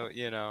 So,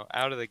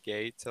 out of the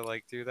gate to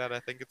like do that, I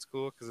think it's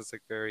cool because it's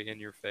like very in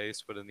your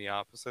face, but in the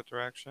opposite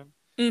direction.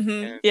 Mm-hmm.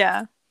 And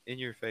Yeah. in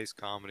your face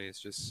comedy is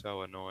just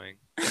so annoying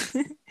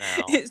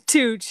now. It's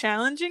too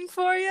challenging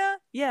for you?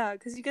 Yeah,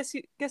 because you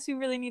guess who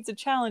really needs a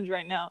challenge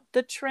right now?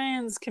 The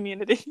trans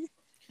community.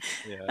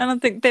 I Yeah,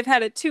 don't think they've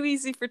had it too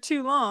easy for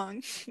too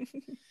long.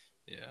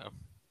 yeah.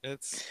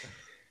 It's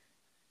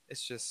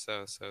it's just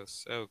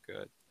so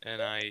good.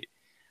 And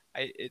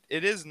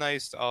it is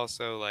nice to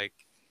also like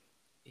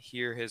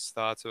hear his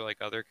thoughts of like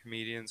other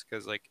comedians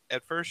because like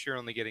at first you're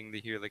only getting to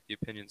hear like the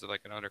opinions of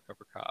like an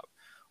undercover cop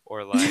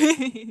or like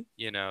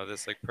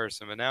this like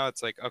person, but now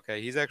it's like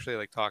okay, he's actually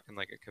like talking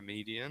like a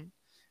comedian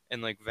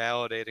and like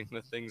validating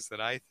the things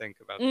that I think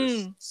about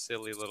this Mm.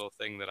 silly little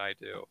thing that I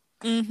do.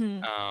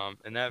 Mm-hmm.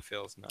 And that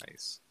feels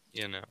nice.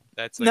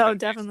 That's like a No, nice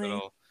definitely.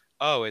 little,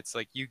 oh, it's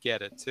like you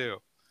get it too.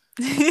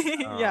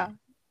 Yeah. um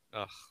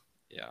ugh,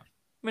 yeah.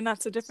 We're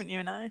not so different, you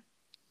and I.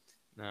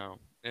 No,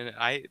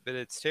 but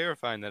it's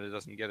terrifying that it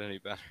doesn't get any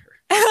better.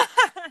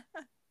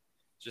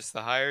 Just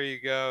the higher you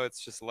go, it's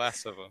just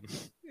less of them.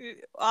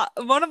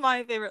 One of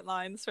my favorite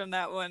lines from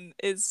that one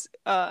is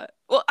well,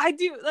 I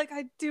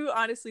do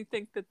honestly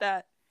think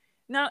that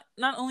not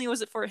only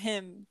was it for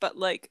him, but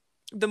like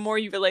the more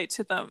you relate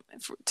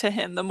to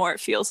him, the more it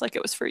feels like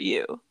it was for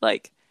you.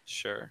 Like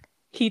Sure.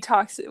 he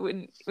talks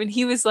when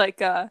he was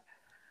like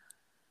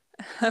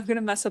I'm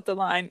gonna mess up the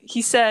line.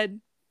 He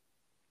said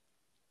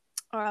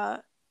uh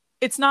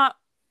it's not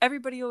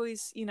everybody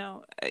always,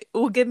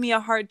 will give me a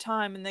hard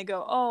time, and they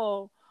go,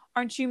 "Oh,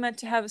 aren't you meant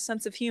to have a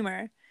sense of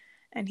humor?"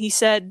 And he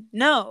said,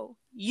 "No,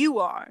 you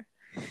are."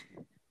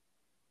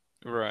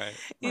 Right.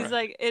 He's Right.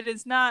 like, "It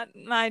is not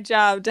my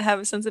job to have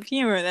a sense of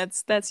humor.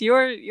 That's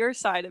your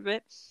side of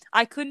it.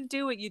 I couldn't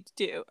do what you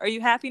do. Are you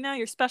happy now?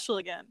 You're special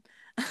again."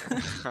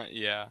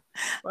 Yeah.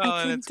 I Well,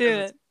 and couldn't it's do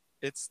because it.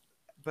 it's,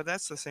 but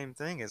that's the same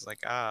thing. Is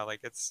like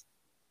like it's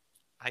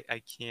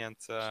I can't.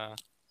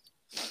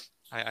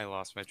 I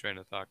lost my train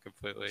of thought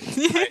completely.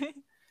 I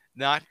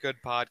Not good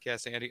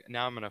podcasting.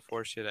 Now I'm gonna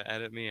force you to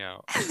edit me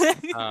out.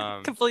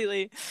 Um,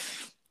 Completely.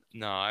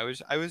 no, I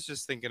was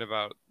just thinking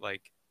about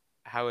like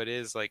how it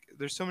is like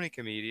there's so many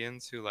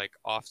comedians who like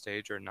off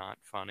stage are not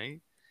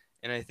funny,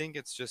 and I think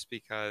it's just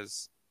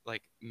because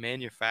like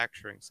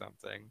manufacturing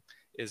something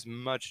is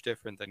much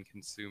different than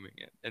consuming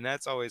it. And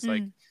that's always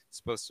like Mm.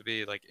 supposed to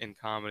be like in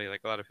comedy,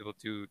 like a lot of people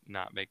do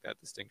not make that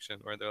distinction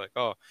where they're like,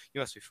 "Oh, you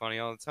must be funny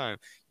all the time.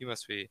 You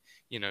must be,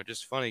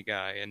 just funny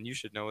guy and you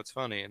should know what's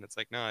funny." And it's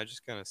like, "No, I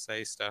just kind of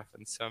say stuff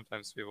and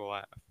sometimes people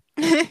laugh."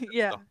 That's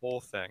Yeah. the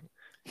whole thing.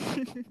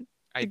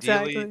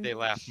 Ideally, Exactly. they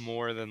laugh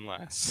more than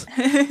less.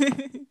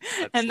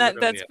 That's And literally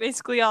that's it.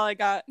 basically all I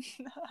got.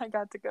 I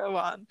got to go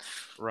on.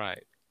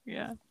 Right.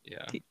 Yeah.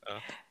 Yeah. He,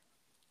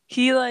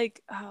 he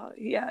like, oh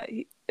yeah,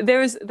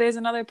 there's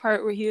another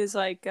part where he was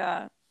like,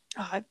 oh,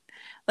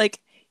 like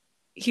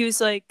he was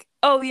like,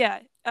 oh yeah,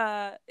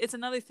 it's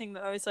another thing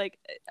that I was like,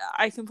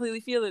 I completely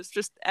feel this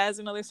just as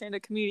another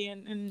stand-up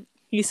comedian. And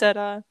he said,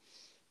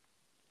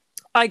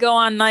 I go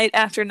on night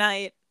after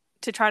night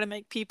to try to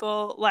make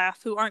people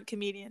laugh who aren't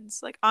comedians.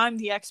 Like, I'm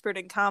the expert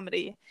in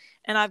comedy,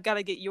 and I've got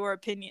to get your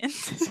opinion.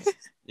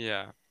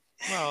 Yeah.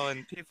 Well,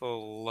 and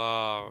people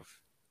love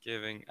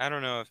giving. I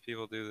don't know if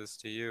people do this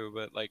to you,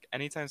 but like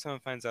anytime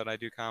someone finds out I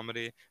do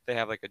comedy, they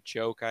have like a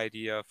joke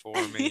idea for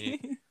me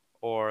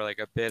or like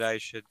a bit I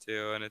should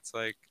do, and it's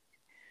like,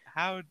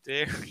 how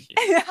dare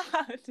you?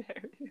 How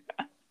dare you?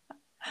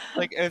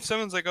 Like if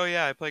someone's like, "Oh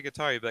yeah, I play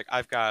guitar," you'd be like,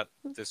 "I've got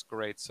this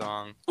great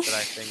song that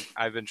I think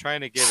I've been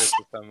trying to give it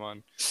to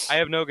someone. I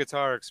have no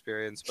guitar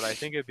experience, but I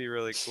think it'd be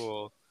really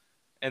cool."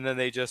 And then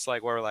they just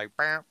like were like,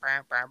 "Bah,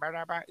 bah, bah, bah,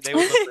 bah, bah." They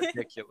would look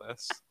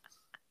ridiculous.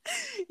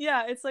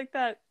 Yeah, it's like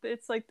that.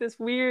 It's like this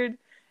weird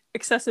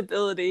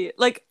accessibility.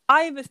 Like,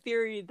 I have a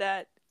theory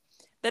that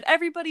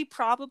everybody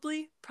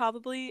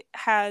probably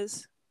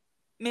has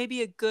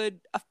maybe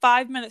a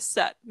 5 minute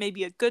set,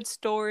 maybe a good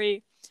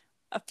story,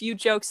 a few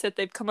jokes that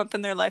they've come up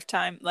in their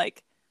lifetime.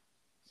 Like,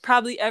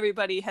 probably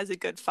everybody has a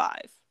good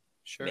five,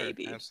 Sure,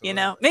 maybe,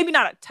 absolutely. maybe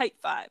not a tight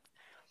five,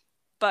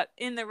 but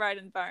in the right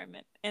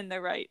environment, in the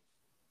right,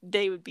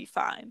 they would be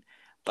fine.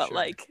 But Sure.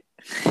 like,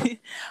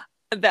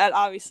 that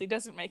obviously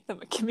doesn't make them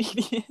a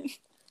comedian.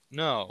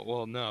 No,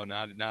 well, no,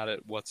 not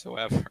it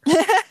whatsoever.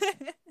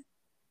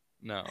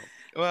 No.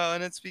 Well,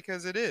 and it's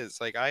because it is.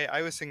 Like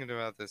I was thinking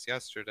about this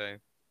yesterday.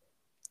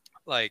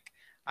 Like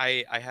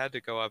I had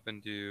to go up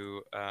and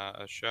do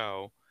a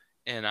show,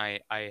 and I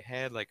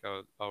had like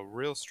a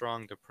real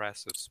strong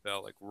depressive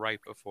spell like right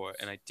before,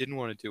 and I didn't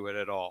want to do it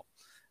at all.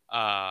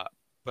 Uh,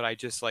 but I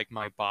just like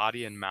my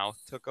body and mouth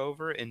took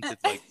over and did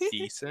like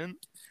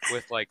decent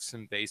with like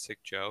some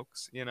basic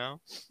jokes, you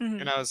know?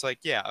 And Mhm. I was like,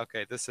 yeah,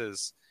 okay, this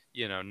is,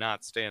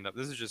 not stand up.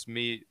 This is just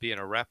me being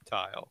a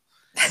reptile.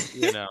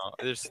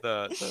 There's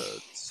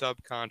the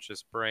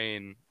subconscious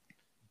brain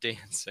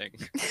dancing.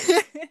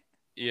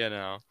 you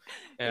know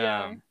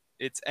Yeah,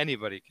 it's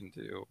anybody can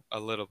do a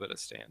little bit of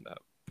stand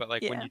up, but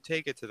like when yeah. you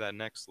take it to that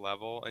next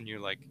level and you're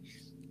like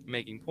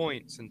making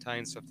points and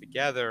tying stuff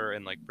together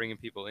and like bringing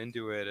people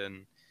into it,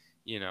 and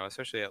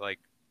especially at like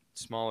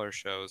smaller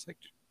shows, like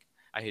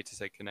I hate to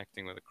say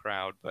connecting with a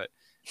crowd, but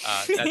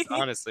that's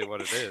honestly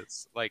what it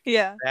is. Like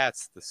Yeah.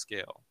 that's the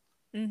skill.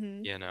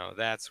 Hmm.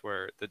 That's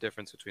where the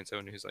difference between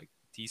someone who's like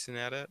decent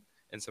at it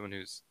and someone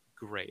who's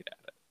great at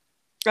it.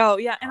 Oh,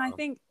 yeah. And I um,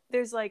 think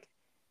there's like,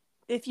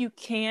 if you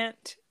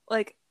can't,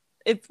 like,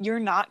 if you're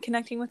not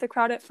connecting with the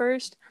crowd at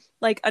first,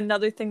 like,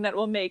 another thing that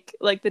will make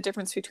like the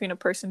difference between a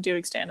person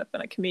doing stand up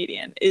and a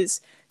comedian is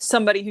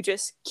somebody who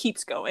just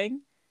keeps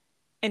going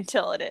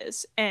until it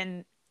is.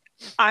 And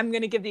I'm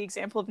going to give the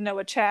example of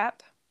Noah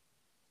Chap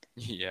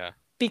yeah.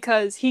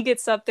 because he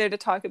gets up there to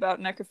talk about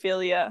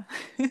necrophilia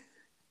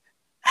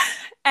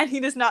and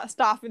he does not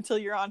stop until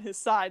you're on his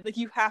side. Like,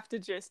 you have to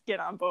just get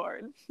on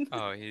board.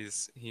 Oh,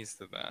 he's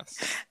the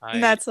best. And I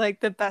that's like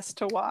the best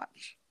to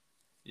watch.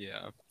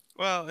 Yeah.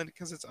 Well, and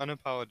because it's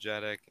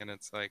unapologetic and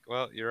it's like,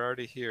 well, you're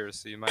already here,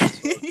 so you might as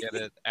well get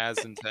it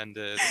as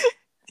intended.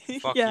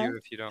 Fuck Yeah. you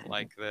if you don't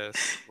like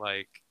this.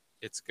 Like,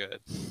 it's good.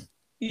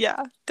 Yeah,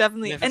 And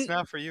definitely. if it's And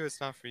not for you, it's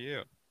not for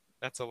you.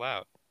 That's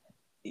allowed.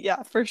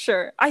 yeah, for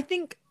sure. I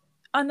think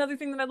another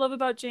thing that I love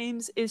about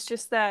James is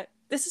just that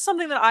this is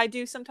something that I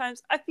do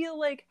sometimes. I feel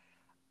like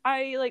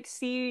I like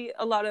see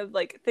a lot of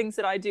like things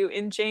that I do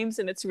in James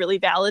and it's really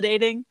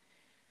validating.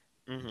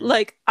 Mm-hmm.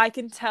 Like, I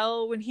can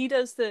tell when he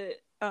does the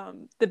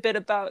bit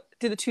about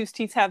do the tooth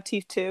teeth have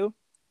teeth too?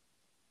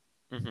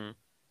 Mm-hmm.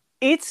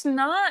 It's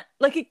not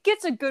like it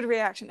gets a good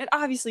reaction. It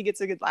obviously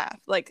gets a good laugh.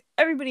 Like,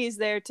 everybody is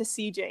there to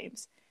see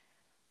James.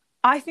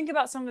 I think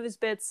about some of his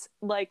bits,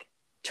 like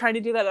trying to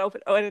do that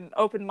an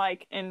open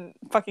mic in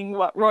fucking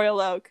what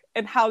Royal Oak,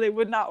 and how they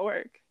would not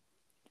work,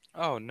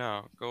 Oh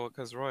no, go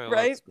because Royal Oak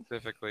right?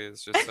 specifically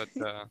is just such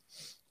a.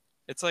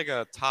 It's like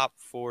a top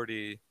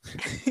 40.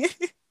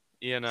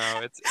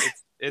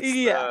 It's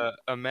Yeah,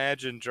 the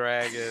Imagine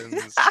Dragons.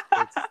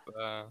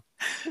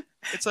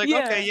 It's like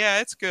okay, yeah, yeah,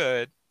 it's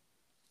good,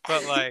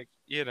 but like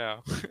yeah.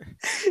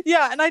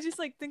 And I just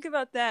like think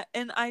about that,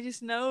 and I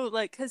just know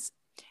like because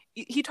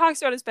he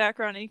talks about his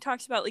background, and he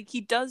talks about like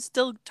he does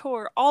still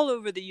tour all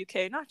over the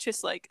UK, not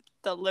just like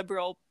the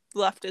liberal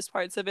leftist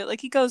parts of it.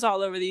 Like, he goes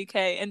all over the UK,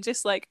 and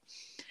just like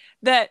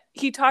that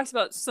he talks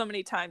about so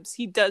many times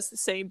he does the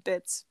same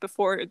bits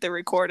before the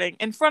recording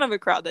in front of a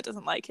crowd that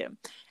doesn't like him.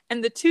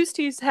 And the two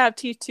Steves have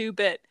teeth two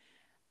bit,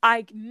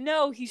 I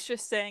know he's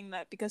just saying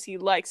that because he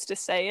likes to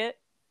say it.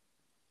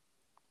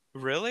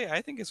 Really?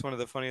 I think it's one of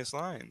the funniest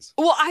lines.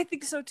 Well, I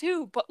think so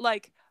too, but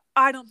like,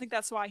 I don't think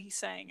that's why he's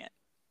saying it.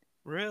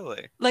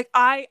 Really? Like,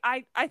 I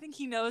think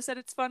he knows that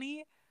it's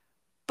funny,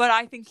 but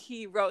I think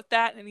he wrote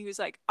that and he was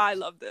like, I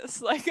love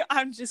this. Like,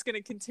 I'm just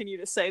gonna continue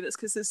to say this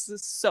because this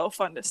is so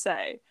fun to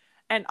say,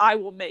 and I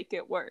will make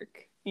it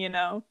work.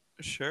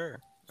 Sure.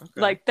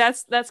 Okay. Like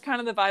that's kind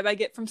of the vibe I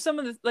get from some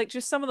of the like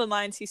just some of the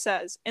lines he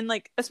says, and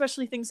like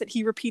especially things that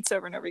he repeats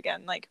over and over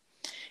again, like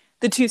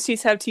the two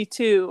seats have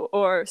T2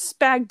 or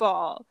spag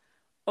ball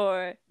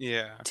or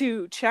Yeah.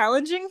 too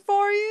challenging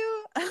for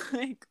you.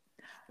 Like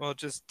Well,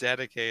 just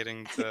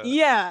dedicating to,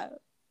 yeah,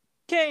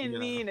 K you and know,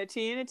 me and a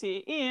T and a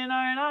T, E and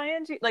R and I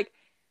N G. Like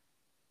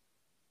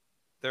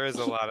there is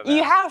a lot of you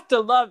that. have to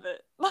love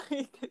it,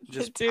 like to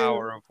Just do,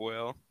 power of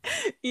will.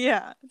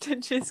 yeah, to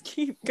just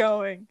keep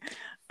going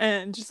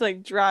and just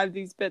like drive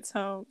these bits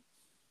home.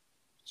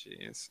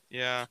 Jeez.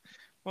 Yeah.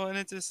 Well, and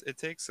it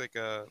takes like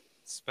a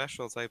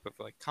special type of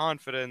like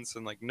confidence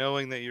and like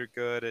knowing that you're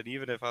good, and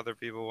even if other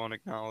people won't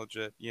acknowledge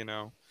it,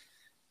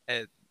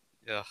 it,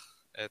 ugh,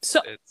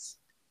 So it's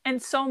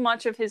and so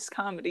much of his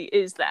comedy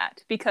is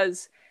that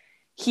because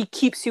he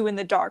keeps you in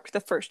the dark the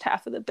first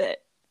half of the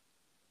bit.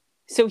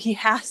 So he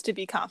has to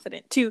be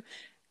confident to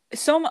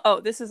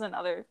this is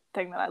another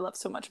thing that I love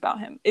so much about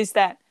him is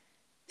that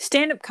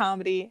stand-up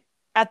comedy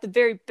at the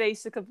very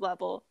basic of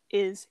level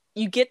is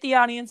you get the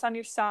audience on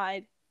your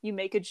side, you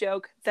make a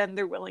joke, then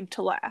they're willing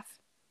to laugh.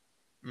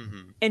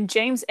 mm-hmm. And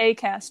James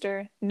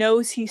Acaster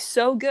knows he's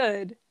so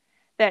good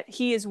that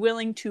he is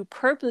willing to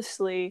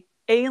purposely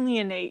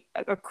alienate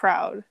a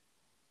crowd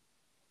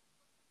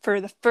for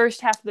the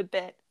first half of the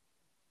bit,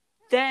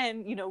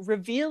 then,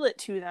 reveal it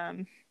to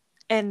them,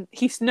 and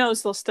he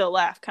knows they'll still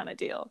laugh kind of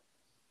deal.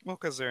 Well,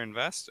 because they're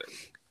invested.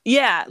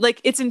 Yeah, like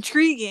it's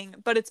intriguing,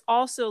 but it's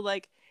also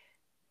like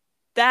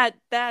that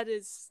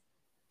is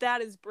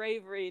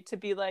bravery to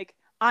be like,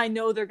 I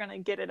know they're gonna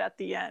get it at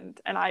the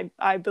end, and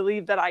I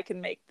believe that I can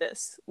make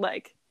this,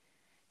 like,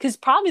 because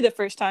probably the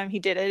first time he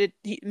did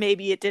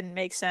maybe it didn't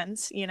make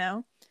sense,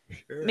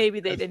 Sure, maybe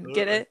they didn't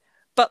get absolutely. it,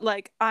 but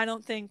like I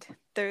don't think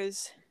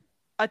there's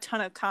a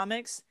ton of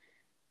comics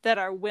that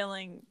are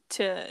willing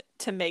to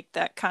make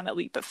that kind of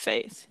leap of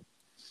faith.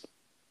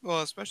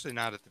 Well, especially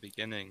not at the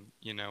beginning,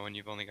 when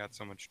you've only got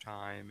so much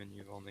time and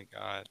you've only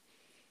got,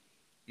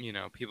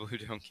 people who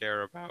don't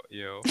care about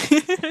you.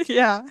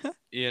 Yeah,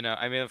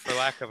 I mean, for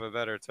lack of a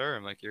better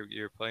term, like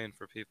you're playing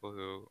for people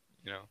who,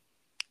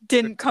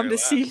 didn't couldn't come care to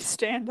see less.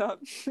 stand up.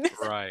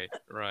 Right,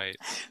 right.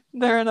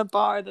 They're in a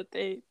bar that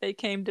they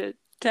came to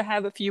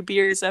have a few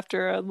beers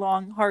after a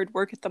long hard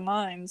work at the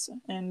mines,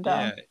 and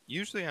Yeah,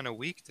 usually on a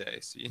weekday,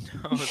 so you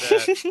know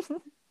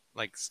that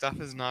like stuff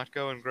is not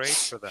going great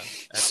for them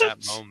at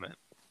that moment.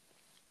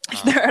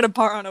 they're Um, at a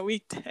bar on a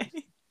weekday.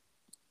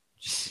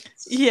 jeez.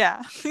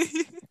 Yeah.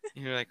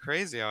 You're like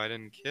crazy how I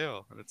didn't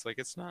kill, and it's like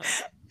it's not.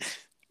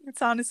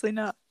 It's honestly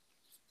not.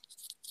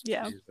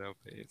 Yeah. Jeez, oh,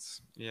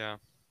 Bates. Yeah,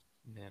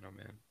 man, oh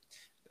man.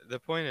 The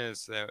point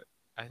is that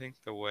I think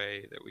the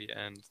way that we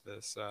end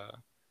this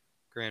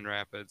Grand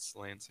Rapids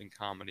Lansing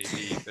comedy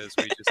beef is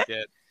we just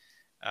get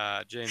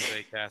James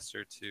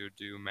Acaster to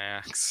do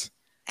Max,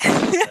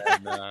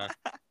 and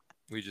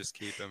we just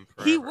keep him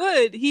he forever.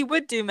 would he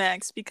would do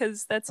Max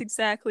because that's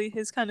exactly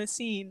his kind of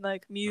scene,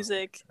 like Oh my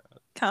music, God.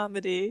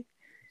 comedy.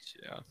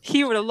 Yeah.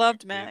 He would have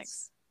loved It's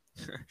Max.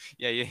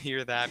 yeah, you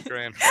hear that,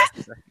 Grand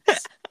Rapids?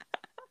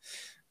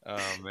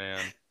 Oh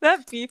man.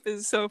 That beef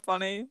is so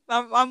funny.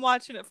 I'm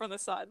watching it from the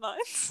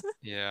sidelines.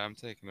 Yeah, I'm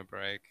taking a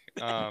break.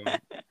 Well,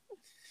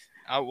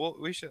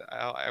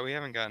 we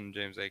haven't gotten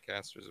James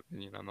Acaster's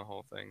opinion on the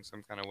whole thing, so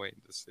I'm kind of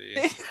waiting to see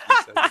what he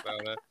says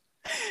about it.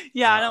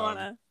 Yeah,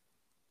 Um,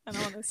 I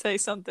don't want to say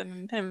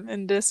something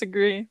and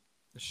disagree.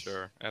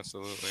 sure,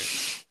 absolutely.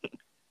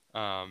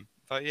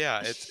 But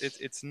yeah,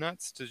 it's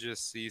nuts to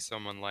just see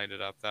someone light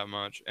it up that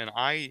much, and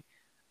I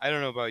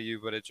don't know about you,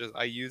 but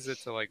I use it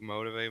to like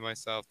motivate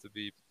myself to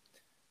be.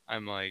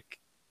 I'm like,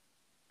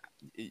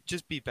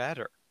 just be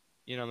better.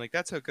 I'm like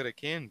that's how good it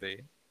can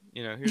be.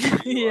 Here's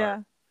where you are,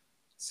 Yeah.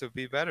 so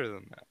be better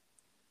than that.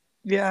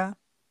 Yeah.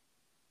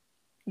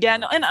 Yeah,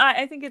 no, and Um,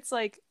 I think it's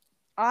like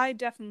I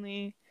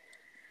definitely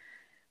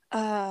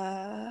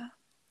uh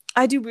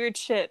I do weird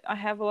shit. I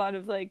have a lot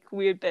of like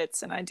weird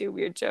bits and I do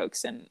weird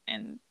jokes,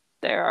 and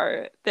there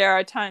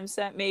are times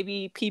that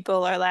maybe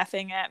people are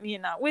laughing at me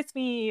and not with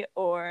me,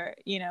 or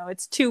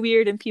it's too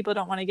weird and people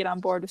don't want to get on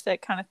board with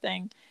it kind of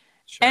thing.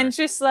 sure, And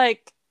just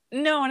like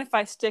knowing if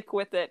I stick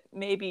with it,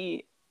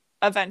 maybe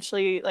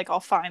eventually like I'll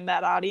find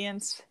that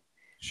audience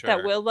that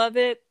sure. will love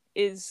it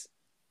is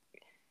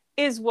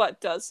what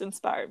does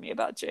inspire me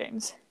about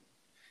James.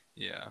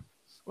 Yeah.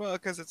 Well,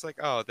 because it's like,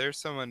 oh, there's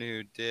someone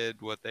who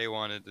did what they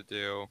wanted to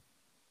do,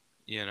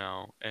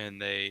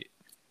 and they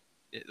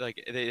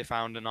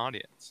found an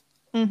audience.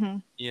 Mm-hmm.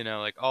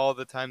 Like all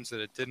the times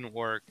that it didn't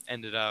work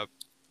ended up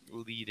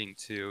leading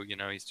to,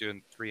 he's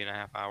doing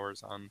 3.5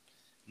 hours on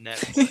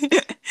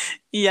Netflix.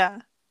 Yeah.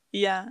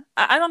 Yeah.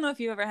 I don't know if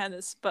you ever had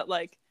this, but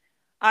like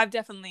I've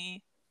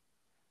definitely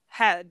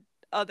had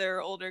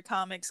other older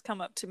comics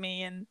come up to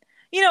me, and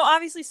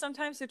obviously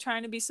sometimes they're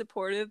trying to be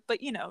supportive, but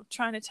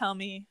trying to tell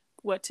me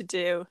what to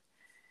do.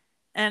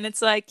 And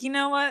it's like, you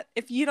know what?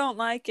 If you don't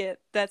like it,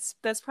 that's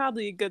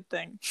probably a good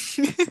thing.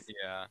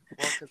 Yeah.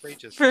 Well, because they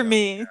just For don't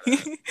me.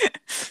 get it.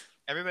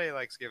 Everybody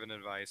likes giving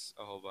advice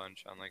a whole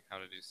bunch on like how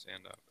to do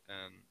stand up,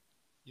 and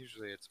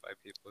Usually it's by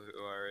people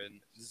who are in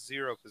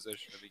zero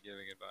position to be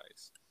giving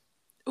advice.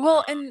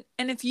 Well, and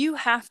if you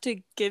have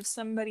to give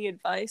somebody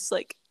advice,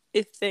 like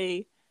if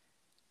they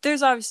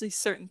there's obviously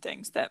certain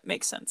things that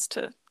make sense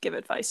to give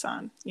advice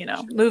on, Sure.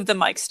 move the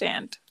mic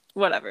stand,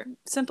 whatever,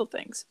 simple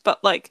things.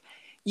 But like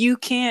you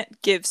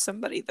can't give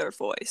somebody their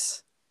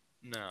voice.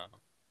 No,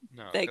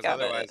 no, They because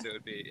gotta. otherwise it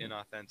would be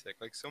inauthentic.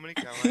 Like so many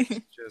comics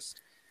just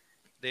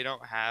they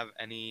don't have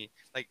any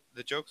like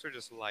the jokes are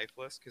just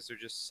lifeless because they're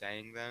just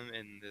saying them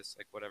in this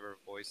like whatever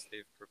voice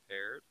they've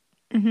prepared,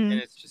 and Hmm.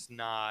 it's just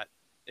not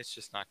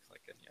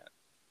clicking yet,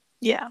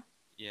 Yeah.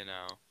 you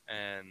know.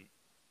 And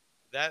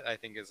that I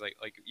think is like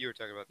you were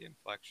talking about the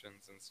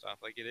inflections and stuff.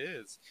 Like it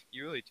is,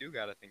 you really do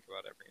got to think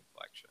about every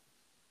inflection.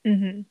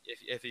 Hmm.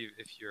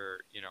 If you're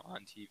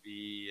on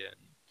TV and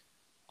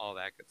all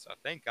that good stuff.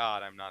 Thank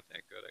God I'm not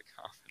that good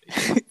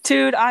at comedy.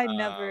 Dude,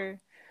 Um,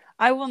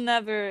 I will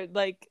never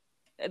like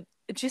uh,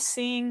 just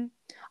seeing.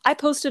 I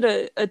posted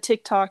a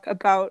TikTok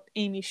about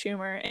Amy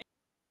Schumer. And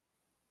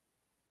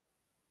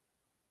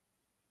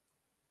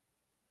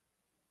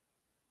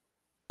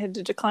I had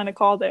to decline a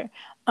call there.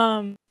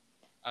 Um,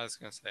 I was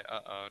gonna say,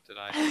 uh-oh, did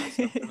I mess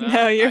something no, up?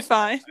 I, you're I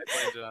fine.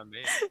 I blamed it on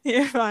me.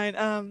 You're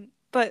fine.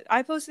 But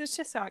I posted this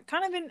TikTok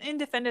kind of in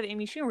defense of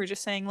Amy Schumer,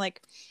 just saying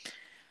like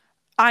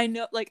I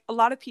know like a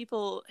lot of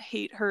people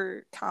hate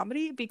her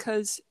comedy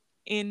because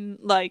in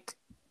like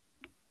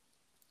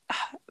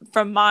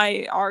from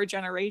our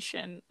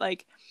generation,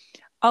 like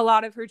a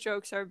lot of her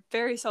jokes are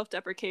very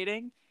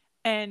self-deprecating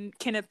and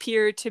can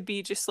appear to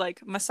be just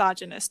like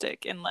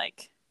misogynistic and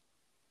like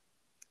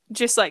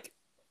just like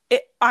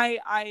it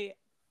I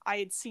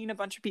had seen a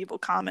bunch of people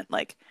comment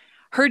like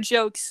her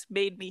jokes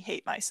made me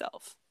hate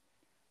myself.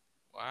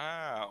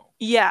 Wow.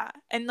 Yeah,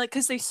 and like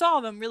cuz they saw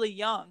them really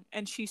young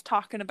and she's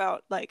talking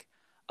about like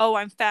oh,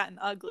 I'm fat and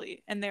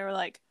ugly and they were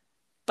like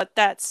but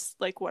that's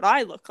like what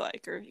I look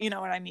like or you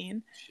know what I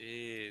mean?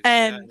 Jeez. Yeah, I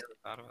And never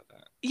thought about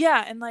that.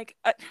 yeah, and like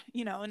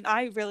and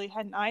I really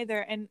hadn't either.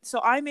 And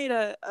so I made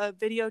a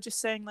video just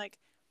saying like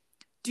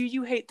do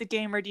you hate the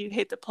game or do you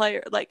hate the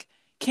player? Like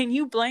can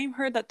you blame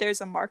her that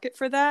there's a market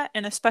for that?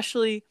 And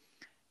especially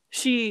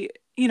she,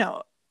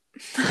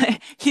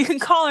 you can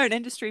call her an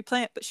industry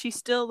plant, but she's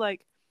still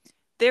like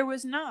there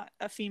was not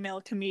a female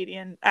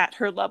comedian at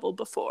her level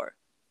before.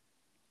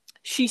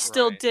 She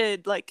still Right.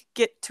 did like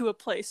get to a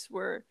place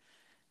where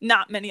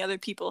not many other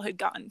people had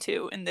gotten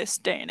to in this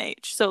day and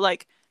age. So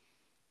like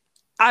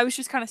I was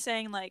just kind of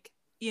saying like,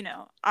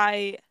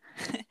 I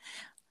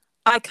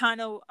I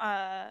kind of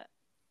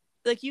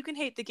like you can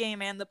hate the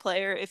game and the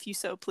player if you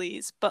so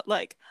please, but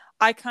like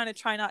I kind of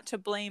try not to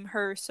blame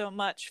her so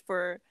much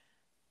for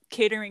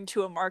catering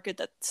to a market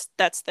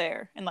that's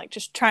there and like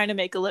just trying to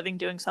make a living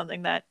doing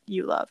something that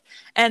you love.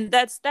 And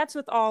that's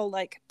with all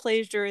like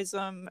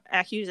plagiarism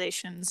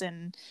accusations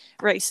and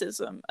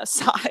racism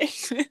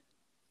aside.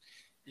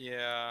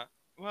 Yeah.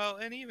 Well,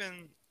 and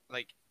even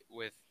like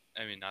with,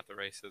 I mean, not the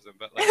racism,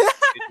 but like the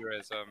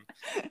plagiarism.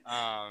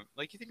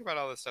 Like you think about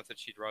all the stuff that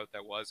she wrote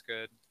that was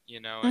good,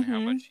 and how much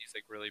Mm-hmm. she's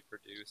like really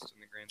produced in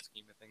the grand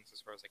scheme of things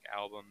as far as like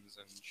albums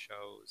and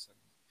shows and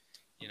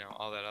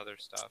all that other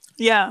stuff.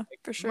 Yeah, Like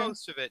for sure.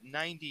 most of it,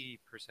 90%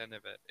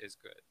 of it is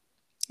good.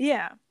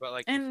 Yeah. But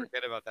like you And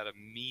forget about that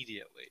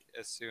immediately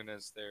as soon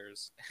as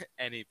there's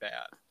any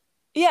bad.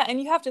 yeah, and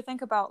you have to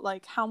think about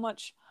like how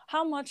much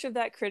of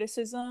that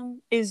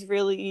criticism is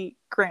really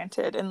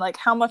granted and like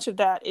how much of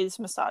that is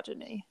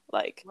misogyny.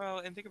 Like Well,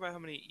 and think about how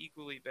many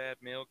equally bad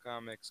male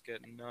comics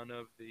get none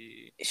of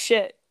the.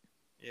 shit.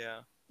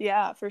 Yeah.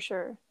 Yeah, for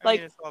sure. I mean, Like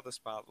it's all the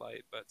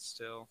spotlight, but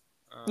still.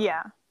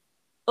 yeah.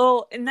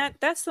 Oh, and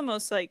that's the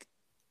most like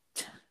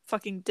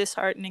fucking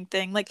disheartening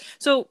thing. Like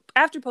so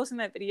after posting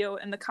that video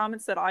and the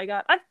comments that I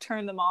got, I've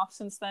turned them off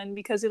since then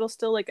because it'll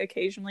still like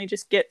occasionally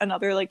just get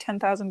another like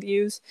 10,000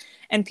 views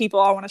and people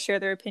all want to share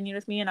their opinion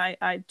with me and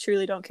I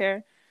truly don't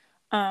care.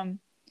 Um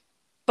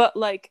but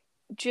like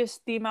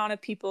just the amount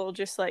of people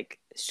just like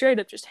straight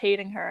up just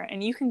hating her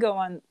and you can go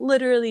on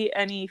literally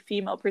any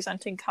female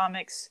presenting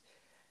comics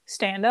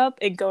stand up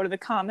and go to the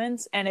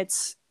comments and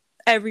it's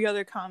every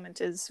other comment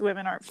is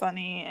women aren't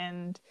funny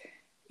and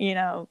you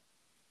know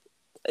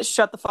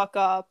shut the fuck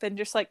up and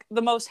just like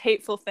the most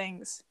hateful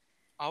things.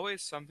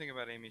 Always something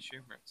about Amy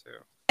Schumer, too.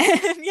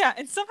 And yeah,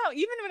 and somehow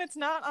even when it's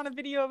not on a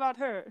video about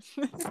her.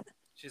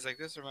 She's like,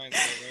 this reminds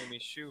me of Amy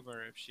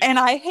Schumer if she And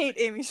was I hate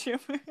funny. Amy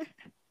Schumer.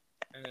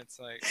 And it's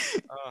like,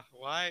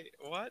 why?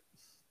 What?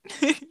 I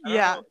don't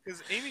Yeah. know.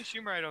 Because Amy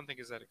Schumer, I don't think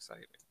is that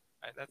exciting.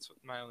 That's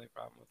my only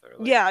problem with her.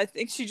 Like, Yeah, I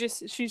think she's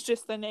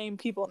just the name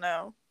people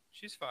know.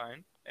 she's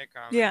fine at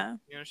comedy. Yeah.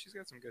 She's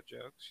got some good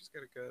jokes. She's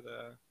got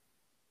a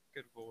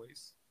good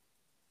voice.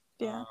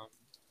 Yeah. Um,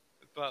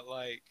 but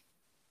like,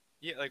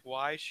 yeah, like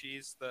why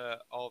she's the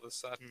all of a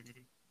sudden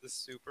the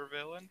super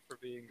villain for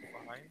being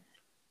fine? You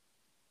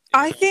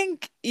I know?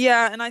 think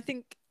yeah, and I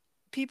think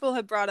people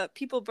brought up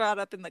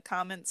in the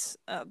comments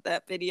of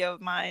that video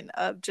of mine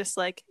of just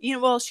like,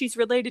 well, she's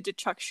related to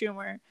Chuck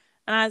Schumer.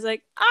 And I was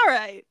like, all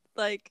right,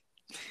 like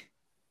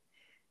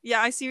yeah,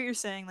 I see what you're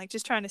saying. Like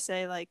just trying to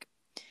say like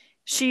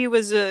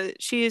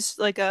she's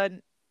like a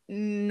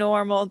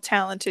normal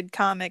talented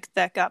comic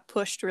that got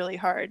pushed really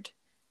hard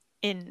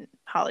in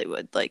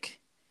Hollywood, like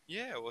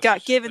Yeah, well, she's got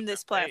just given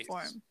this different pace.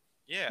 platform.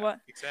 Yeah, What?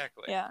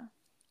 exactly. Yeah. Which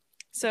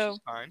is So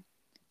fine,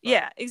 but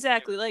yeah,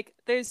 exactly. Like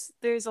there's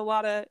a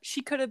lot of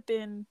she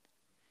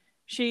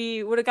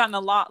would have gotten a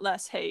lot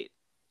less hate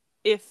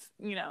if,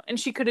 and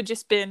she could have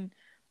just been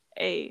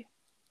a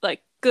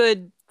like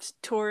good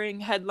touring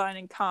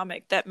headlining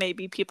comic that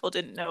maybe people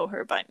didn't know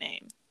her by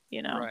name,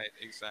 you know. right,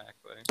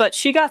 exactly. But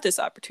she got this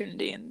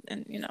opportunity, and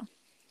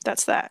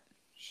that's that.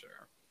 Sure.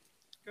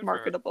 Good for her.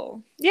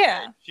 Marketable. Hey,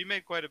 Yeah. she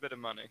made quite a bit of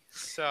money.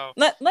 So,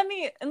 Let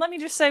me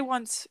just say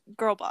once,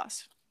 girl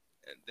boss.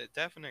 the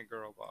definite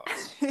girl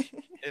boss.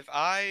 If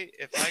I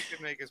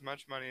could make as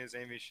much money as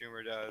Amy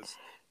Schumer does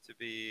to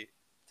be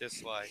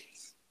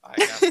disliked, I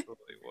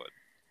absolutely would.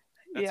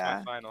 That's my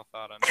Yeah. final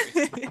thought on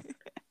Amy.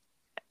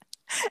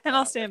 And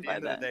I'll At stand the by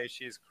end of the that. day,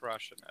 she's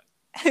crushing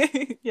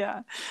it.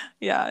 Yeah.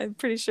 Yeah, I'm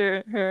pretty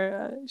sure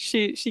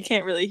she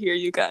can't really hear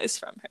you guys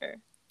from her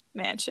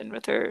mansion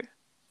with her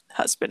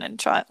husband and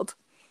child.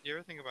 You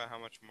ever think about how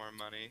much more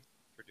money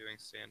for doing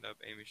stand-up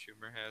Amy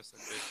Schumer has than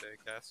James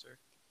Acaster?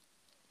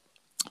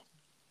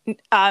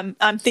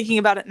 I'm thinking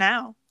about it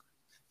now.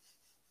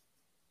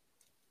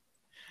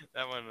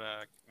 That one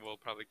will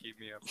probably keep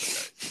me up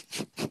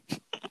at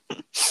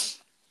night.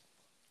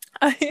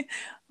 I,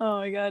 oh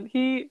my god,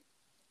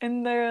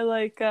 in there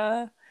like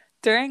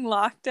during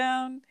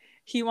lockdown,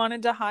 he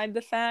wanted to hide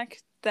the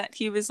fact that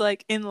he was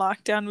like in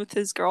lockdown with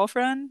his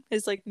girlfriend,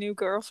 his like new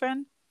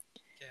girlfriend.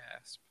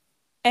 Gasp.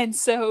 And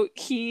so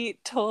he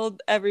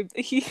told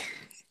everybody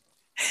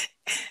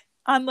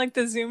on like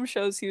the Zoom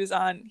shows he was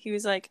on, he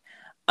was like,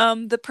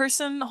 the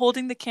person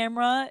holding the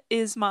camera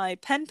is my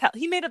pen pal.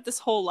 He made up this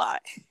whole lie.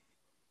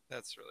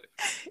 That's really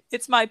funny.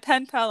 It's my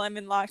pen pal I'm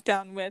in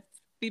lockdown with.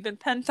 We've been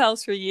pen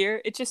pals for a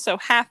year. It just so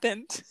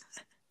happened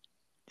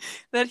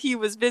that he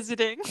was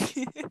visiting.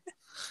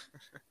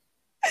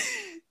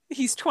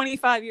 He's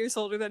 25 years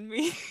older than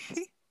me.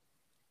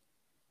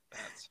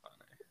 That's funny.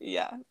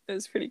 Yeah, it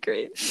was pretty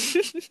great.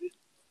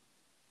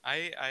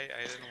 I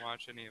didn't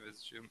watch any of his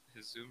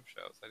Zoom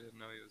shows. I didn't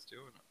know he was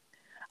doing them.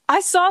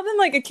 I saw them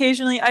like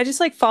occasionally. I just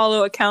like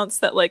follow accounts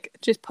that like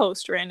just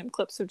post random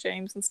clips of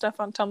James and stuff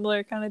on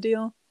Tumblr kind of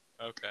deal.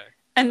 Okay.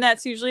 And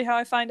that's usually how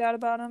I find out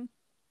about him.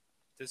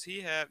 Does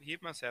he have? He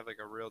must have like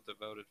a real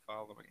devoted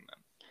following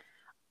then.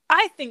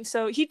 I think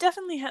so. He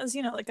definitely has,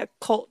 like a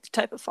cult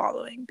type of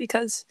following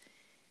because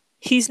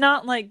he's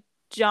not like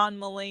John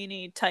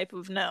Mulaney type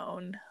of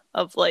known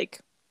of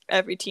like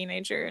every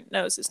teenager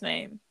knows his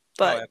name. Oh,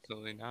 But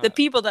absolutely the not.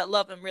 people that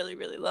love him really,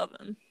 really love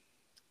him.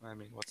 I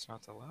mean, what's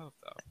not to love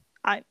though?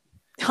 I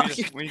We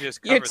just we just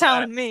you're covered that.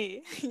 telling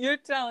me. You're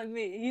telling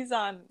me. He's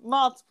on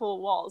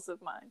multiple walls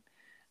of mine.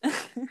 Oh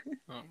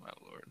my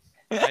lord.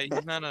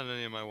 He's not on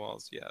any of my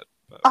walls yet,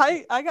 but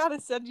I gotta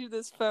send you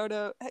this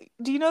photo. Hey,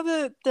 do you know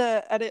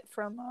the edit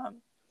from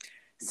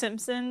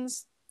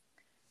Simpsons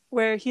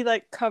where he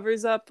like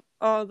covers up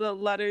all the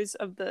letters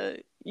of the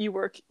 "you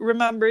work,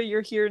 remember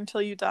you're here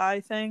until you die"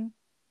 thing?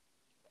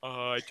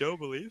 I don't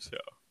believe so.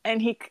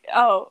 And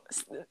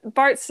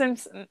Bart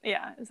Simpson,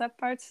 yeah, is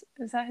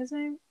that his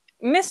name?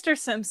 Mr.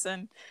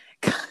 Simpson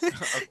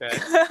Okay.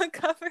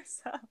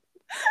 covers up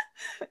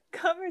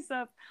covers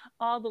up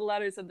all the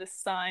letters of the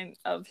sign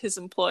of his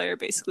employer,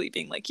 basically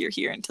being like, "You're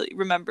here until you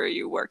remember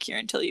you work here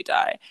until you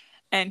die,"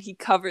 and he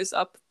covers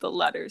up the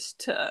letters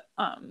to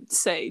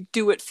say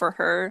 "do it for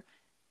her,"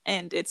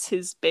 and it's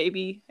his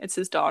baby, it's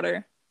his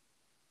daughter.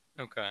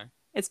 Okay.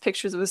 It's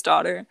pictures of his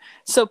daughter.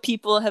 So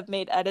people have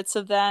made edits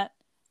of that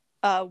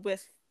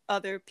with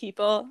other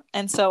people,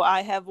 and so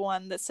I have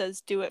one that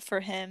says "do it for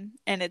him,"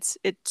 and it's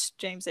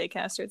James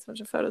Acaster. It's a bunch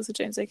of photos of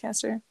James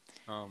Acaster.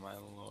 Oh my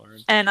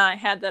lord. And I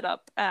had that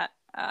up at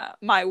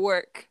my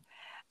work,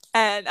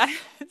 and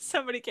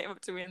somebody came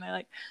up to me and they're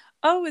like,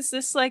 "Oh, is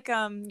this like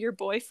your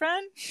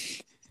boyfriend?"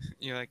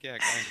 You're like, yeah,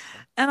 kind of.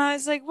 And I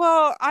was like,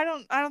 "Well, I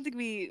don't think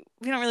we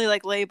don't really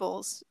like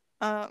labels."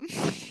 Oh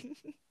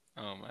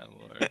my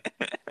lord.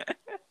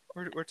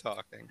 We're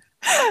talking.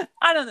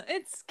 I don't know.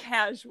 It's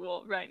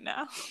casual right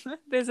now.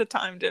 There's a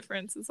time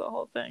difference. It's a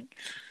whole thing.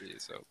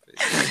 He's so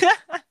busy.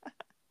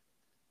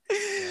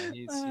 Yeah,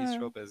 he's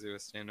real busy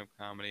with stand-up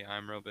comedy.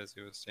 I'm real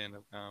busy with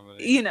stand-up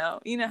comedy. You know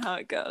how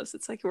it goes.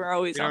 It's like we're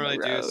always We don't on really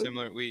the do road.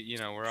 similar.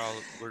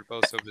 We're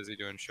both so busy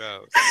doing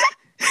shows.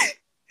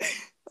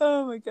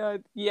 Oh my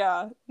god.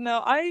 Yeah.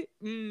 No,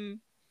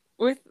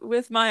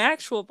 with my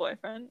actual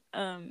boyfriend,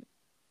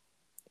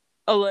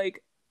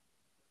 like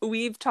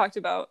we've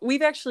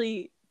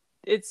actually,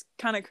 it's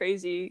kind of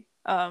crazy.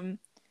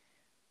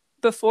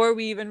 Before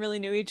we even really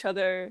knew each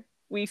other,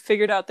 we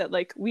figured out that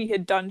like we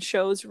had done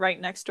shows right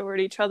next door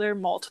to each other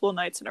multiple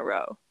nights in a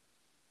row.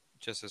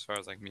 Just as far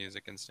as like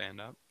music and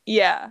stand-up.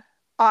 Yeah.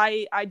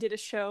 I did a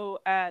show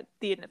at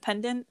the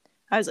Independent.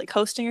 I was like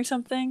hosting or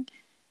something,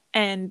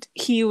 and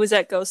he was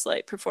at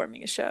Ghostlight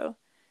performing a show.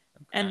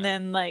 Okay. And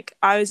then like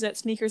I was at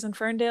Sneakers in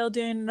Ferndale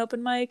doing an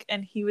open mic,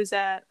 and he was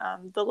at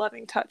the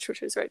Loving Touch,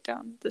 which was right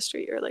down the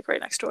street or like right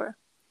next door.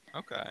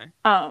 Okay.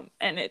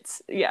 And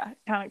it's, yeah,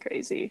 kind of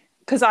crazy.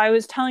 Because I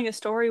was telling a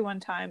story one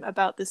time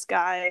about this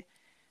guy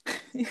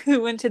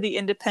who went to the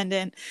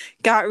Independent,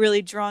 got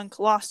really drunk,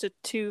 lost a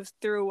tooth,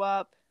 threw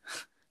up,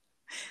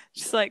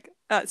 just like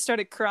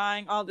started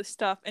crying, all this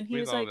stuff. And he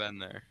We've was all like, been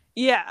there.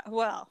 yeah,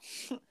 well,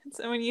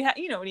 so when you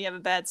when you have a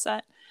bad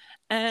set,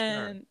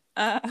 Sure. and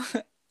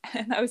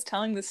and I was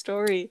telling the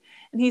story,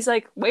 and he's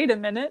like, wait a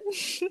minute,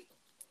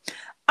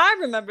 I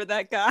remember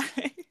that guy.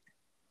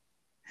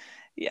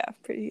 Yeah,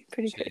 pretty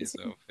Jeez, crazy.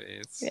 oh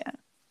fates. Yeah,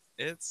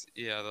 It's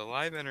yeah, the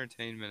live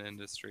entertainment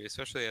industry,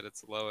 especially at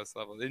its lowest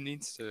level, it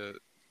needs to.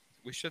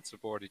 We should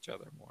support each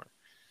other more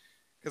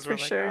because we're for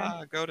like, sure.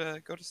 go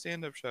to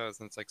stand-up shows,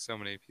 and it's like so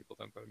many people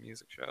don't go to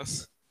music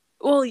shows.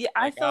 Well, yeah,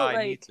 I Like, felt I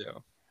need like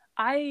to.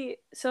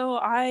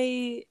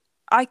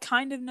 I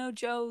kind of know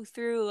Joe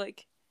through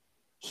like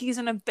he's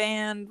in a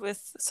band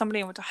with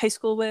somebody I went to high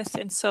school with,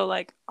 and so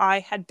like I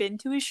had been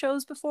to his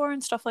shows before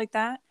and stuff like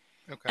that.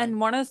 Okay. And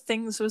one of the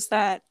things was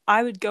that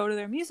I would go to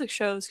their music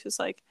shows because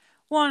like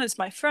one is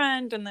my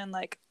friend, and then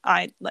like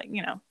I like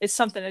it's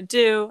something to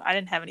do. I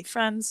didn't have any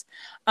friends,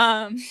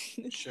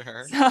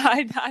 Sure. so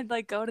I'd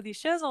like go to these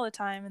shows all the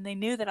time, and they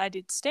knew that I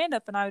did stand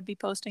up, and I would be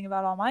posting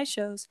about all my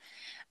shows,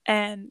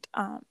 and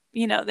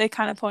they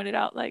kind of pointed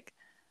out like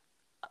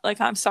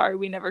I'm sorry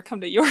we never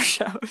come to your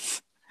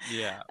shows.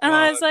 Yeah. And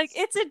I Well, was like,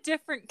 it's a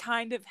different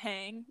kind of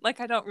hang. Like,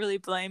 I don't really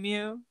blame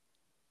you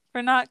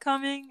for not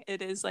coming.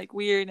 It is like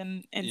weird,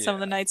 and some of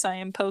the yeah. nights I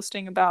am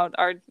posting about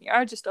are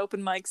just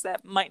open mics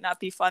that might not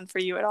be fun for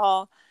you at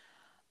all.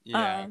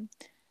 Yeah. Um,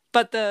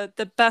 but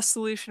the best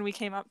solution we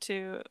came up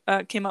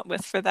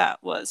with for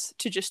that was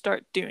to just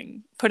start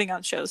putting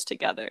on shows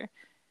together.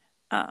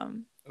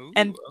 Um, Ooh,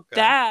 and okay.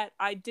 that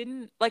I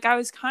didn't like. I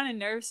was kind of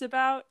nervous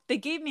about. They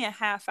gave me a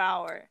half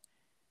hour,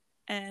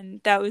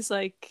 and that was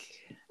like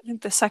I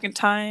think the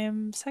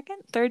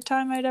third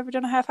time I'd ever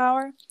done a half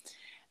hour.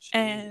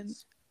 And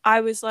Jeez.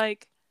 I was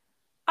like,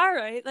 all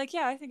right, like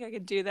yeah, I think I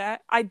could do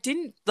that. I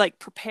didn't like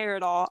prepare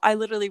at all. I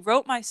literally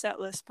wrote my set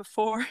list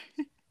before,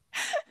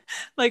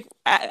 like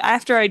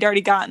after I'd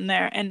already gotten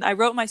there, and I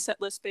wrote my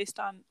set list based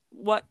on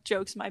what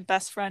jokes my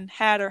best friend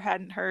had or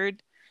hadn't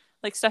heard,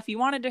 like stuff he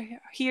wanted to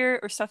hear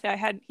or stuff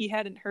he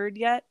hadn't heard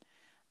yet,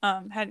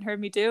 hadn't heard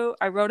me do.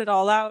 I wrote it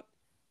all out.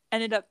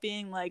 Ended up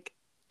being like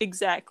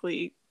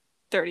exactly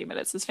 30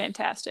 minutes. Is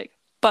fantastic,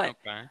 but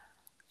Okay.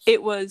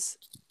 it was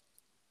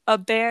a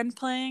band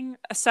playing,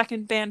 a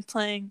second band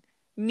playing,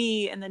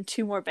 me, and then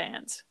two more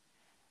bands.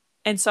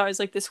 And so I was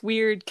like this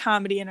weird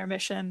comedy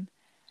intermission.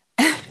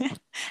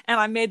 And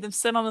I made them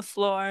sit on the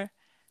floor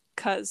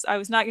because I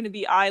was not going to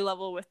be eye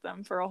level with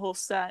them for a whole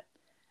set.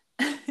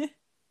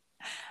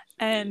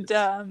 And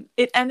Jeez.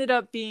 it ended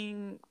up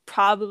being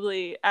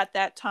probably at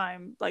that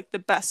time like the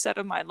best set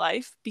of my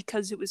life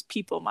because it was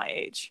people my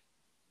age.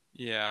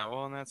 Yeah,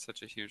 well, and that's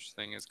such a huge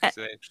thing is Uh, because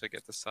they actually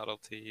get the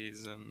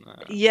subtleties and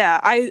yeah,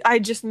 I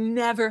just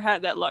never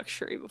had that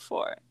luxury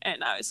before,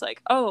 and I was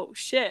like, oh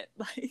shit,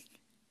 like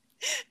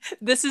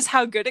this is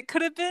how good it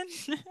could have been.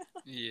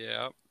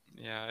 yeah,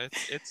 yeah,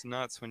 it's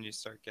nuts when you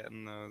start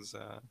getting those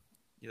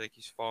you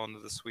fall into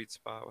the sweet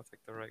spot with like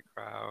the right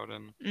crowd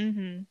and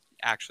Mm-hmm.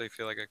 actually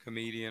feel like a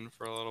comedian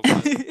for a little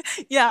bit.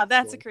 Yeah, It's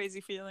that's a cool.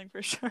 crazy feeling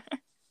for sure.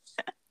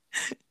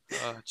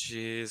 Oh,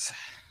 jeez.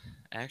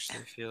 I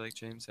actually feel like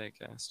James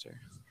Acaster.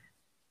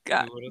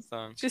 God, Who would have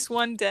thunk? just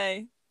one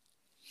day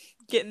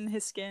getting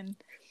his skin.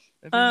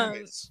 That'd be Um,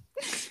 nice.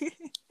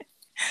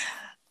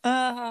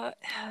 uh,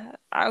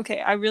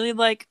 okay, I really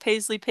like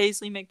Paisley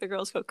make the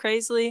girls go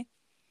crazy.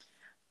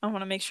 I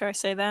want to make sure I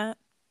say that.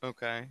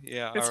 Okay,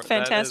 yeah, It's a that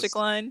fantastic is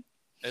line.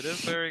 it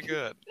is very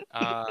good.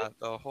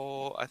 The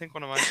whole I think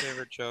one of my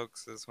favorite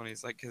jokes is when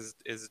he's like,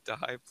 is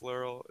die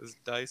plural? Is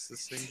dice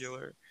is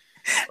singular?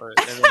 Or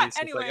and then he's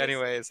just like, Anyways,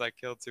 anyways, I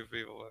killed two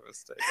people by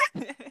mistake.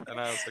 And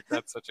I was like,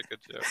 that's such a good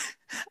joke.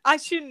 I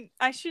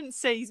shouldn't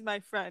say he's my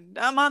friend.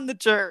 I'm on the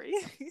jury.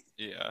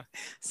 Yeah,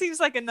 Seems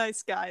like a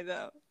nice guy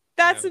though.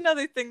 yeah, That's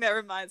another thing that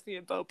reminds me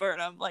of Bo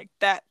Burnham, like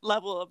that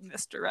level of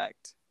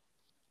misdirect.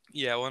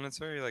 yeah. Well, and it's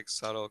very like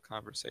subtle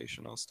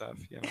conversational stuff,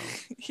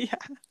 Yeah.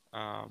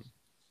 Um,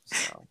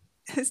 so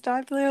Is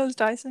die player is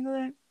die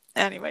singular?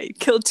 Anyway, you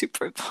killed two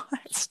people by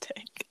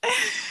mistake.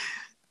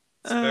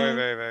 it's very, Uh,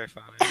 very, very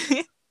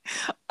funny.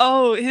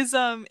 oh, his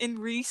in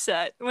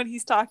Reset when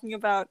he's talking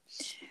about,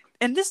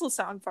 and this will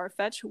sound far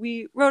fetched.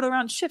 We rode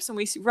around ships and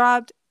we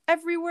robbed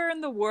everywhere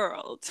in the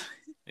world.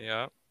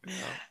 Yeah,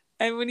 yeah.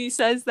 And when he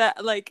says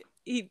that, like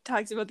he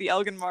talks about the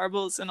Elgin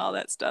marbles and all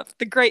that stuff,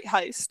 the Great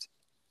Heist.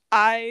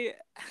 I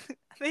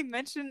they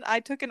mentioned I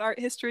took an art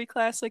history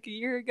class like a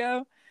year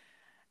ago,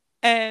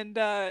 and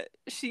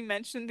she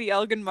mentioned the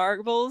Elgin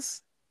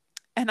marbles,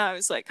 and I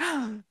was like,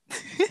 I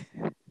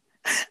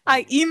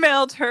Oh,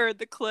 emailed her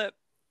the clip,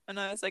 and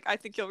I was like, I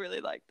think you'll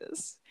really like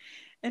this.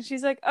 And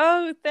she's like,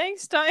 oh,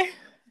 thanks, Time.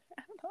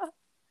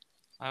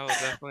 I will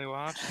definitely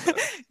watch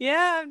this.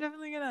 Yeah, I'm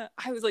definitely gonna.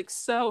 I was like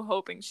so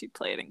hoping she'd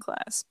play it in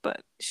class,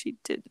 but she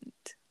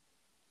didn't.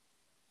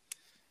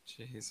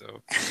 Jeez,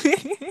 oh,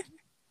 Pete.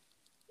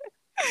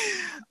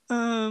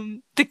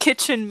 The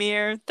kitchen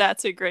mirror,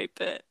 that's a great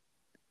bit.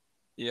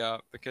 Yeah,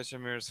 the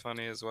kitchen mirror is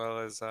funny as well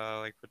as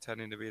like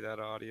pretending to be that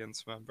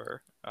audience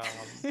member.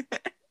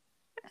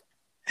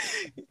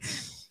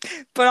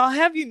 But I'll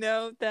have you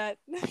know that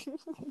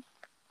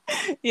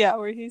yeah,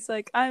 where he's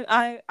like,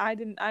 I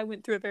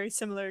went through a very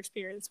similar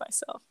experience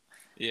myself.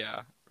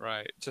 Yeah,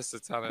 right. Just to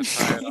kind of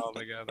tie it all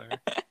together.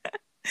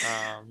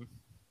 Um,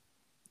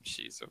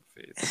 she's a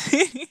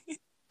face.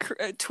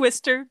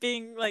 Twister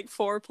being like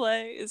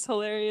foreplay is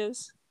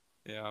hilarious.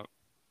 Yeah.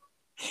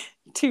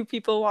 Two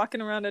people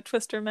walking around a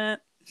twister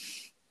mat.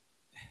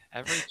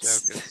 Every joke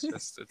is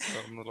just its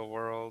own little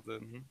world,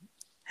 and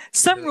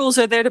Some rules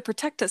are there to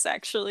protect us,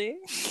 actually.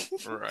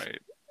 right,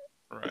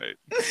 right.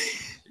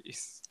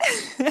 Jeez.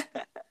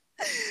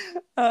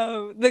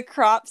 The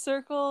crop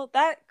circle,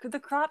 the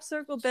crop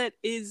circle bit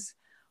is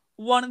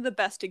one of the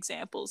best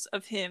examples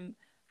of him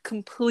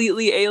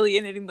completely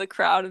alienating the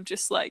crowd of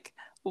just like,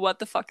 what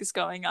the fuck is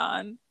going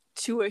on,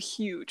 to a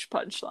huge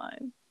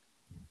punchline.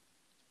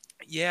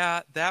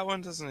 Yeah, that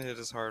one doesn't hit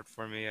as hard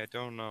for me. I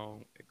don't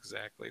know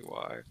exactly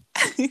why.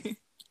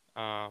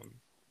 Um,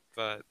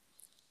 but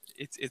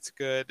it's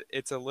good.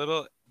 It's a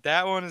little.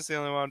 That one is the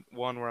only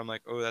one where I'm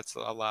like, oh, that's a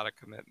lot of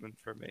commitment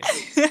for me.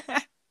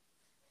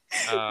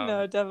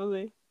 No, Um,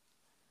 definitely.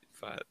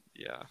 but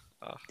yeah,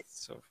 oh,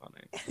 it's so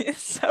funny.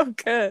 It's so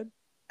good.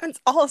 It's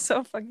all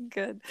so fucking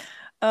good.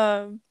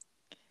 Um,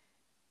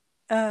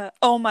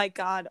 oh my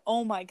god,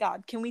 oh my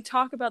god. Can we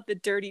talk about the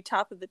dirty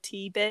top of the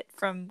tea bit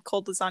from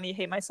Cold Lasagna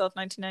Hate Myself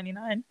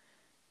 1999?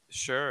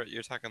 Sure,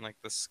 you're talking like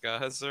the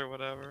scuzz or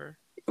whatever.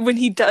 When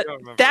he I does don't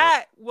remember what.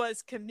 that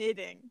was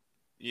committing.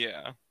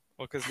 Yeah,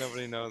 well, because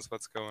nobody knows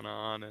what's going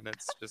on, and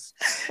it's just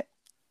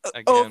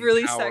again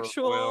Overly power of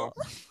sexual. will.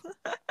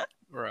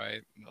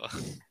 Right.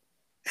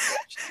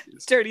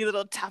 Jeez. Dirty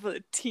little top of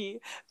the tea.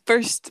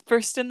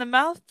 First in the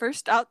mouth,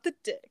 first out the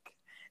dick.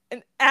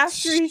 And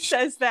after he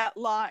says that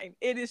line,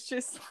 it is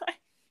just like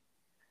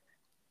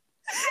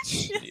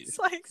it's Jeez.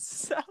 like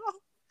so.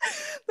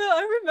 But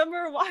I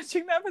remember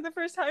watching that for the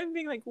first time and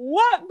being like,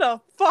 what the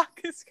fuck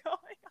is going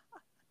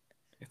on?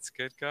 It's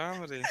good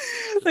comedy.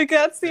 Like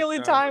that's the Good only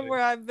time comedy.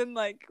 where I've been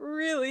like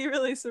really,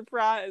 really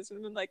surprised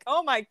and been like,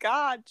 oh my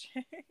god,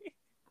 Jay.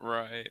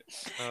 Right.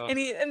 Ugh.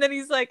 And then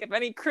he's like, if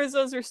any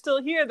Crizzos are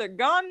still here, they're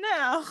gone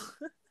now.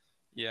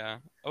 Yeah.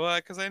 Well,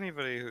 because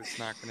anybody who's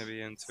not going to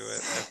be into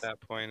it at that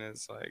point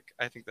is like,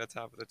 I think that's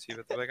top of the tea.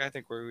 But they're like, I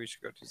think we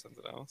should go do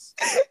something else.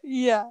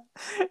 Yeah.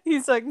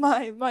 He's like,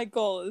 my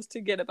goal is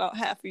to get about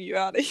half of you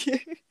out of here.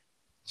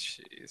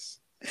 Jeez.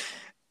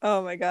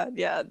 Oh my god,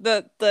 yeah.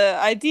 The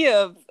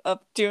idea of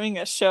doing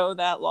a show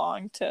that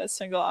long to a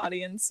single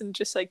audience and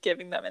just like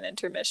giving them an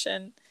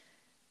intermission,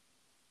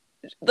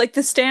 like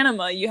the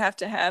stamina you have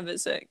to have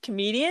as a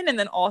comedian and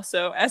then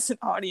also as an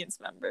audience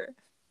member.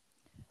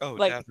 Oh,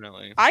 Like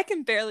definitely. I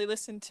can barely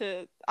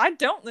I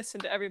don't listen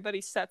to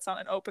everybody's sets on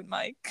an open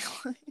mic.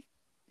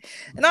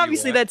 And You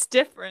obviously what? that's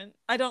different.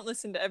 I don't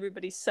listen to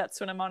everybody's sets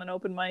when I'm on an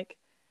open mic.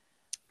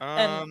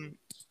 And Um,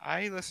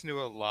 I listen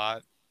to a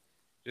lot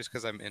just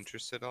because I'm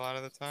interested a lot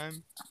of the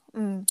time.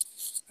 mm,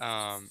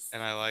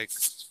 And I like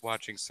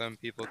watching some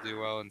people do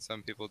well and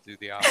some people do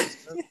the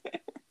opposite.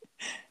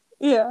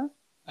 yeah,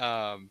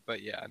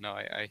 But yeah, no,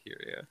 I hear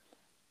you.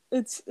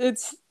 it's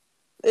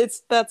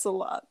that's a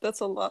lot. That's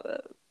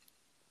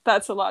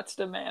a lot to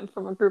demand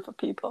from a group of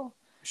people.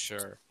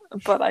 Sure.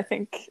 But I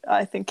think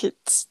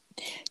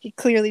he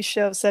clearly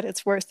shows that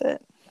it's worth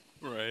it.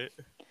 Right.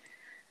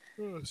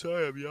 Oh,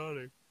 sorry, I'm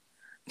yawning.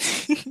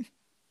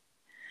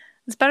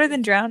 It's better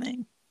than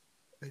drowning.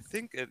 I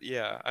think it,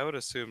 yeah, I would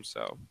assume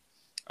so.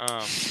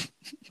 Um,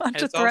 Not and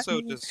to it's also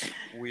threaten you. just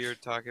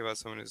weird talking about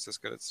someone who's this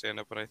good at stand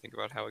up when I think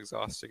about how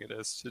exhausting it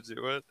is to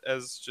do it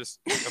as just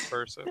a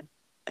person.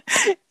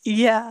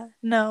 Yeah,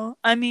 no.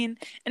 I mean,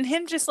 and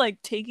him just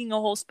like taking a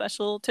whole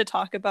special to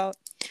talk about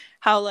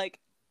how like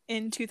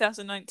in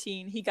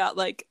 2019 he got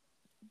like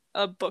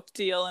a book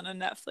deal and a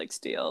Netflix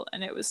deal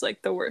and it was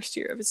like the worst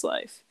year of his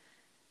life.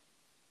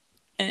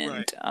 And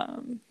Right.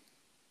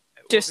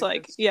 Well, just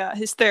like because yeah,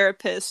 his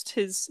therapist,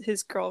 his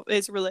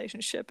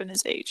relationship and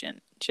his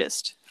agent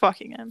just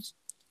fucking him.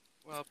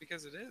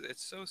 because it is,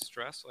 it's so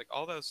stressful. Like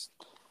all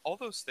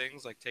those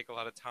things like take a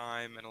lot of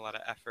time and a lot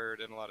of effort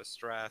and a lot of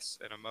stress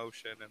and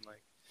emotion and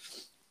like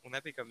when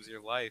that becomes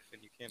your life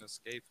and you can't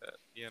escape it,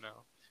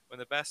 when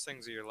the best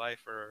things of your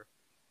life are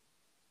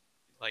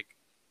like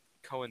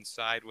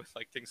coincide with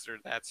like things that are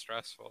that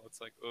stressful,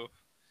 it's like, oh,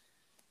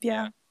 yeah,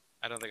 Yeah.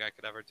 I don't think I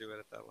could ever do it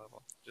at that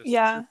level. Just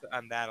Yeah,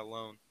 on that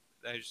alone,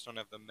 I just don't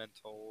have the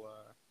mental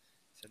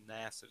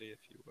tenacity, if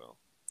you will.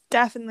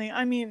 definitely.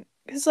 I mean,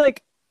 cuz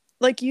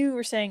like you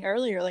were saying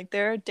earlier, like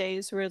there are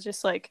days where it's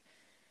just like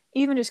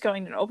even just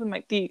going to an open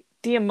mic, the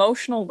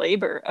emotional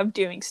labor of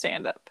doing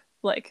stand up,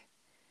 like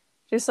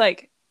just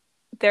like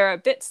there are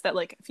bits that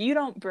like if you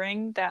don't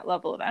bring that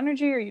level of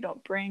energy or you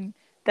don't bring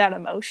that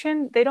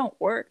emotion, they don't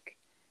work.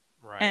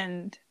 Right.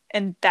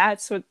 And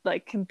that's what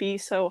like can be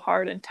so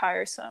hard and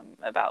tiresome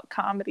about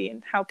comedy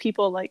and how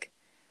people like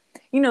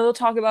they'll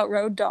talk about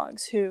road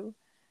dogs who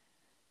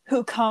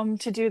who come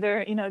to do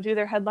their, do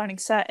their headlining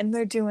set, and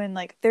they're doing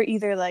like, they're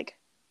either like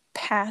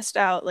passed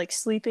out, like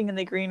sleeping in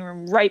the green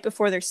room right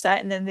before their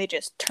set, and then they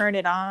just turn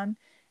it on,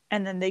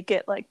 and then they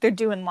get like, they're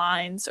doing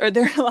lines, or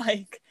they're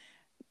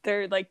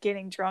like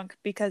getting drunk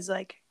because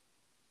like,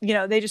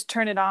 they just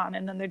turn it on,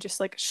 and then they're just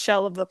like a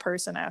shell of the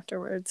person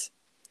afterwards.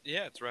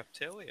 Yeah, it's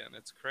reptilian.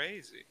 It's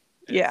crazy.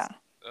 Yeah. It's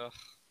ugh.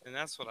 And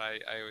that's what I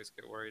always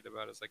get worried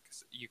about is like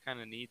 'cause you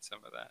kind of need some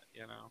of that,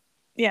 you know?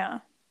 Yeah.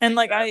 And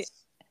Like like that's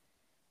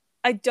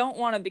I don't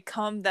want to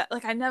become that,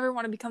 like I never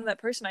want to become that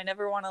person. I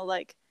never want to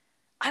like,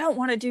 I don't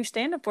want to do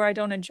stand up where I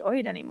don't enjoy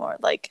it anymore.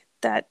 Like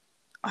that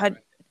I right.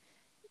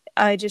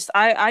 I just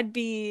I'd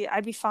be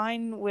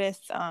fine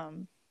with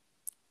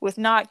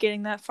not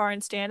getting that far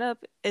in stand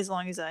up as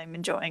long as I'm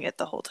enjoying it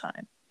the whole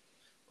time.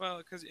 Well,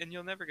 because and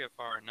you'll never get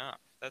far enough.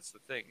 That's the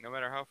thing. No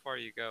matter how far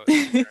you go,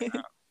 it's never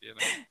enough, you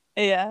know?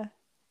 Yeah.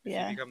 If you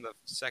Yeah. become the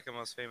second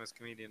most famous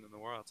comedian in the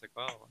world, it's like,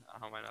 well,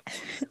 how am I not the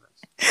most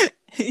famous?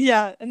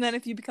 Yeah. And then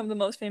if you become the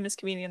most famous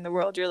comedian in the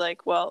world, you're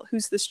like, well,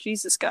 who's this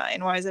Jesus guy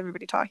and why is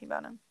everybody talking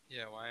about him?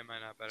 Yeah, why am I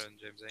not better than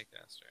James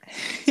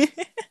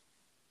Acaster?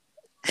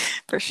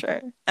 For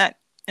sure.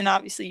 And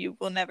obviously you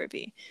will never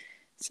be.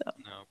 So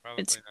No,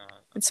 it's probably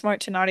not. it's smart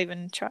to not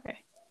even try.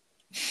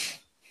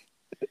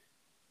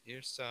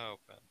 You're so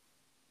open.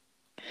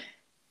 But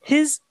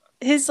His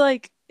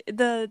like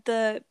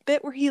the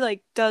bit where he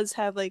like does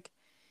have like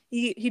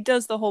he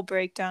does the whole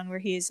breakdown where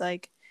he's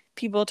like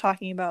people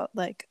talking about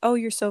like, oh,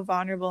 you're so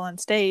vulnerable on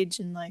stage,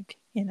 and like,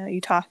 you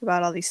talk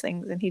about all these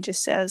things, and he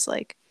just says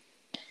like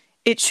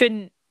it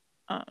shouldn't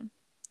um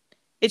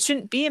it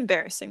shouldn't be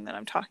embarrassing that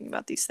I'm talking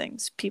about these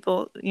things.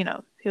 People,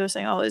 he was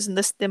saying, oh, isn't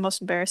this the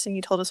most embarrassing?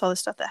 You told us all this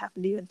stuff that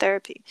happened to you in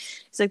therapy.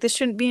 He's like, this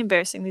shouldn't be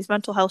embarrassing. These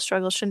mental health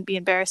struggles shouldn't be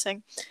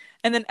embarrassing.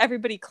 And then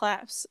everybody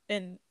claps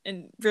and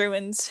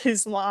ruins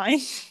his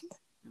line.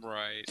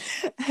 right,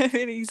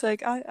 And he's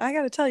like, I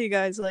gotta tell you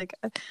guys, like,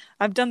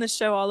 I've done this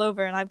show all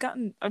over, and I've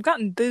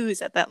gotten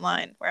boos at that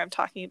line where I'm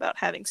talking about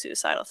having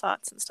suicidal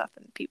thoughts and stuff,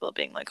 and people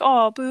being like,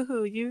 oh,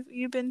 boo-hoo,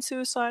 you've been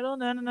suicidal,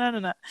 no, no, no, no,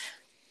 no.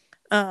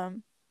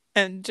 Um,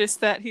 and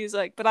just that he's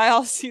like, but I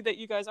all see that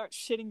you guys aren't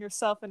shitting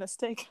yourself in a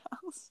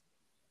steakhouse.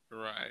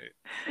 right.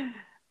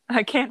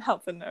 I can't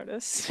help but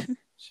notice.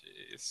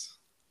 Jeez,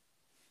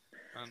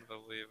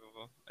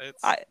 unbelievable.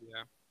 It's I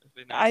yeah. It'd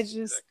be I nice to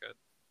be just that good.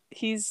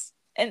 he's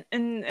and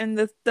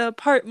the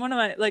part, one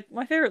of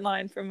my favorite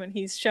line from when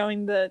he's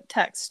showing the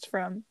text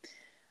from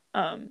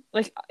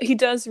like he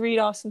does read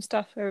off some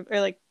stuff, or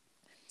like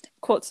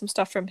quote some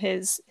stuff from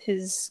his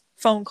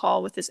phone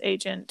call with his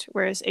agent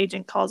where his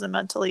agent calls him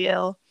mentally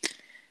ill.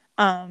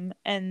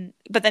 And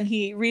but then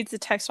he reads the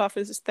text off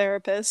as his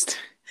therapist,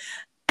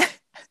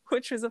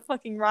 which was a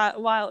fucking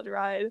wild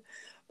ride.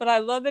 But I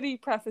love that he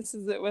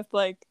prefaces it with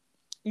like,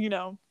 you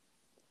know,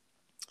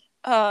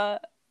 uh,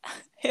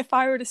 if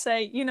I were to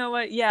say, you know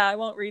what, yeah, I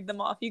won't read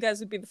them off, you guys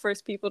would be the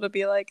first people to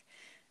be like,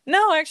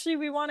 no, actually,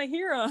 we want to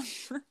hear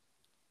them.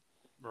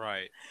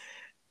 Right.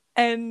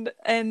 And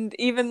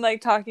even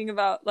like talking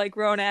about like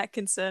Rowan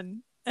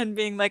Atkinson and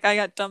being like, I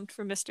got dumped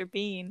for Mr.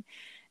 Bean,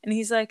 and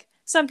he's like,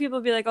 some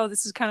people be like, oh,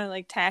 this is kind of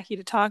like tacky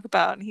to talk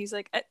about, and he's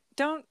like,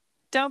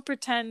 don't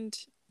pretend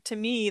to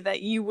me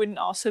that you wouldn't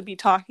also be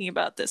talking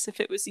about this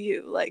if it was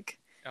you. Like,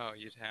 Oh,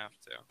 you'd have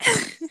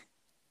to.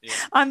 Yeah.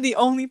 I'm the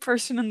only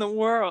person in the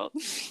world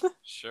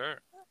Sure.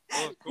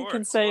 Well, of who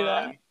can course. say Well,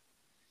 that. and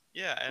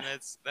yeah, and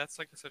that's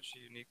like such a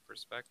unique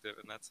perspective,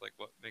 and that's like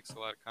what makes a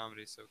lot of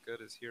comedy so good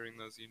is hearing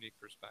those unique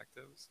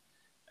perspectives,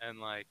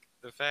 and like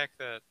the fact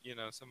that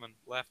someone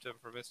left him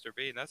for Mr.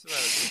 Bean. That's about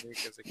as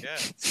unique as it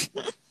gets,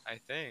 I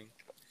think.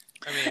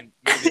 I mean,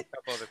 maybe a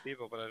couple other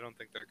people, but I don't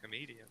think they're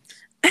comedians.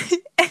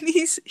 And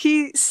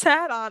he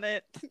sat on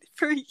it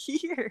for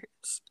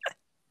years.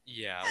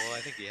 Yeah, well,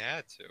 I think he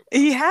had to,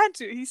 He probably. had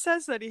to. He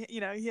says that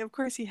he of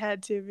course he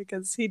had to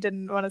because he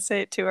didn't want to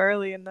say it too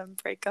early and then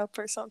break up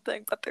or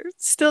something. But they're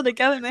still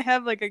together and Right. they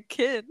have like a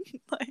kid.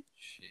 Like,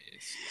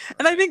 Jeez.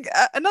 and I Right. think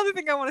another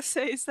thing I want to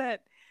say is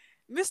that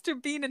Mr.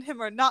 Bean and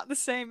him are not the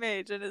same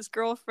age, and his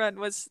girlfriend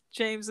was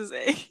James's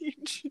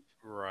age.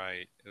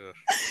 Right. Ugh.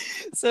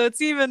 So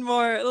it's even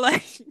more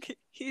like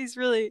he's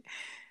really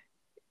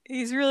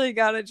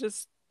got to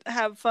just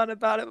have fun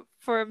about it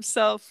for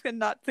himself and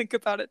not think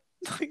about it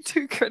like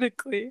too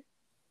critically.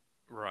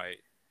 Right.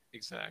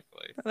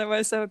 Exactly.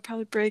 Otherwise, that would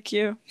probably break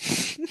you.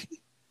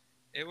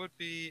 It would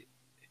be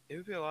it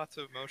would be a lot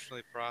to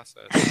emotionally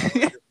process, not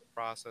only just to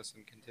process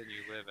and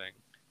continue living,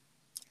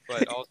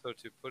 but also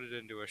to put it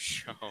into a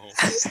show,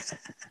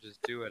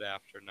 just do it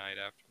after night.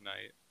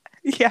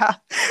 Yeah,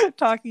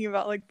 talking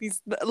about like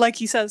these, like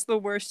he says, the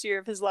worst year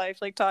of his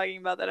life, like talking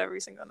about that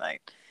every single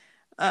night.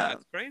 Yeah, Um,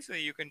 it's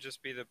crazy you can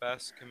just be the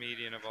best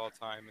comedian of all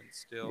time and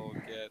still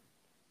get,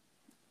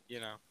 you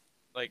know,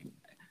 like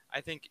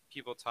I think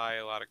people tie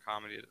a lot of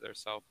comedy to their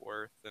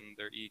self-worth and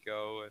their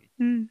ego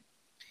and mm.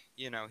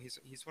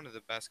 he's one of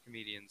the best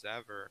comedians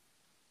ever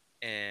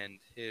and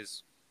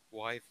his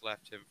wife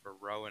left him for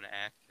Rowan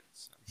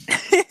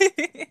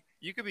Atkinson.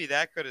 You could be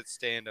that good at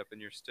stand up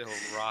and you're still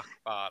rock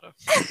bottom.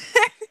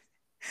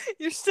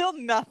 You're still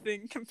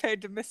nothing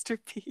compared to Mr.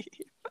 P.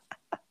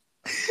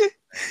 Man,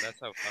 that's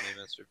how funny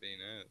Mr. Bean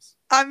is.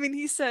 I mean,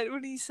 he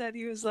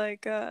was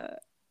like,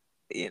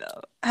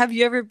 have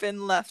you ever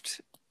been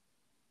left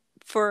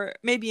for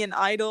maybe an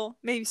idol,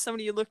 maybe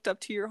somebody you looked up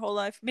to your whole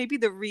life, maybe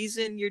the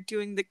reason you're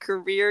doing the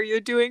career you're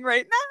doing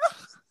right now?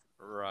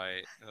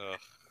 Right. Ugh.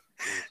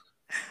 Oof.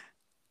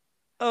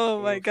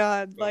 Oh my Oof.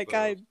 God. Oof. Like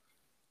Oof.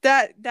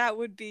 that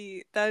would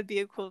be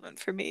equivalent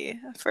for me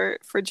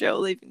for Joe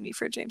leaving me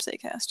for James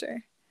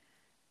Acaster.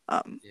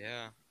 Um,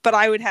 Yeah. but Yeah.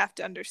 I would have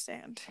to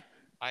understand.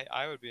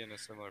 I would be in a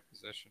similar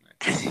position,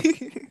 I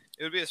think.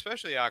 It would be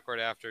especially awkward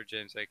after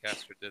James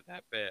Acaster did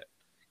that bit,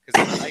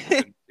 because then I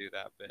couldn't do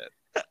that bit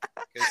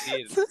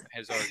because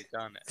has already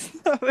done it. He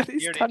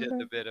Nobody's already done did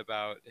the it. bit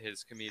about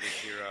his comedic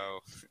hero,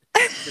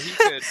 so he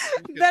could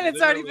Then it's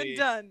already been literally,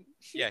 done.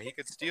 yeah, he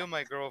could steal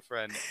my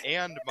girlfriend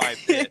and my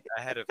bit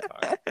ahead of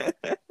time.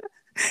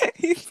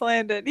 He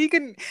planned it. He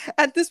can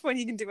at this point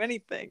he can do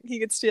anything. He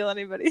could steal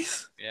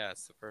Yeah,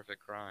 it's the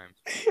perfect crime.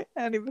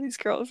 anybody's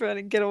girlfriend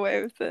and get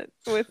away with it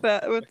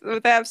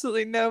with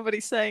absolutely nobody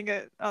saying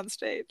it on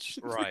stage.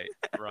 Right,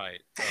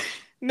 right. Ugh,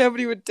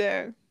 Nobody would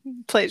dare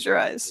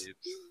plagiarize.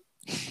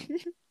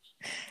 babes.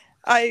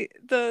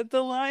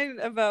 The line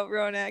about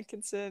Rowan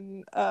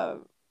Atkinson,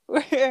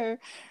 where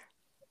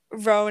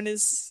Rowan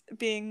is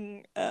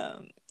being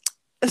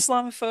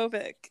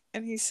Islamophobic,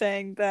 and he's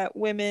saying that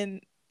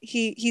women.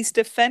 He's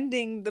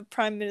defending the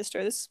prime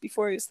minister. This is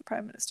before he was the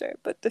prime minister,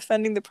 but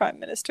defending the prime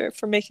minister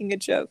for making a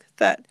joke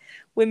that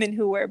women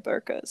who wear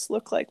burqas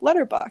look like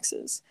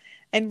letterboxes.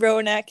 And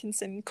Rowan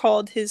Atkinson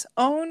called his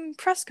own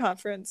press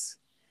conference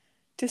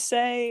to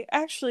say,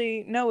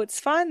 actually, no, it's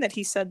fine that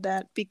he said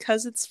that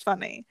because it's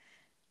funny.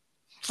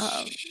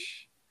 Um,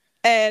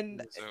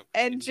 and So,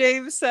 and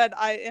James said,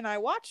 I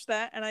watched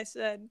that and I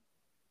said,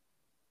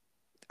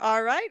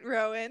 all right,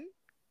 Rowan,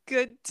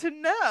 good to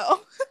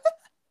know.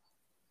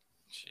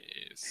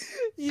 jeez.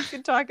 You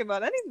can talk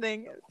about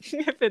anything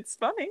if it's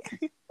funny.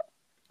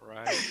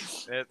 Right.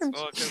 It's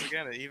well, because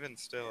again, even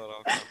still, it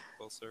all comes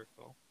full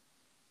circle.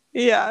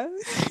 Yeah.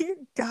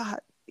 God,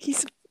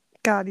 he's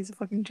he's a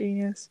fucking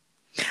genius.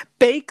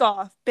 Bake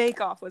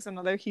Off was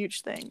another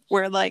huge thing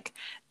where like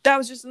that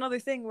was just another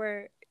thing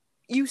where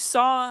you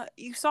saw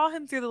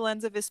him through the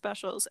lens of his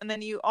specials, and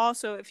then you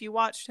also, if you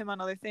watched him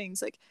on other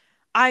things, like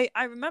I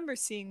remember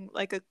seeing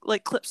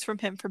like clips from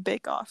him for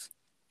Bake Off,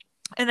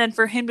 and then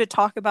for him to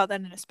talk about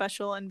that in a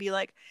special and be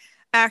like,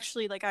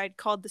 actually, like I had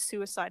called the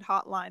suicide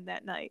hotline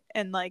that night,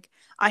 and like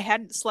I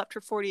hadn't slept for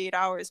 48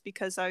 hours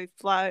because I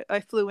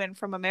flew in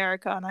from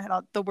America and I had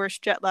the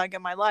worst jet lag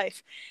in my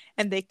life,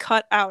 and they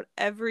cut out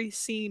every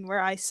scene where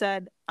I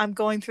said I'm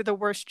going through the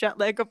worst jet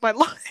lag of my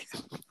life.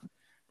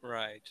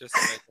 Right, just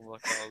to make him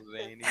look all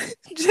zany.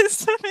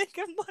 Just to make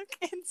him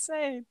look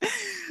insane.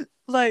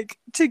 Like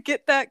to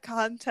get that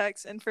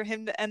context and for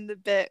him to end the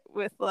bit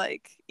with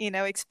like,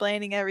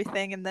 explaining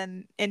everything, and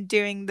then in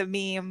doing the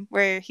meme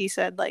where he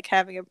said like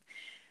I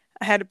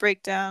had a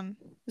breakdown,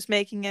 was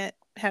making it,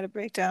 had a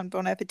breakdown,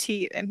 bon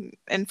appetit,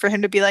 and for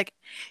him to be like,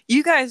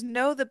 you guys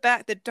know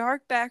the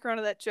dark background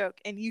of that joke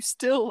and you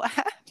still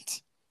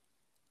laughed.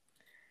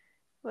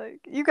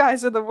 Like you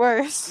guys are the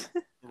worst.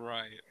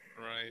 Right,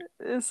 right.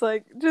 It's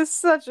like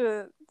just such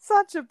a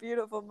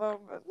beautiful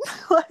moment.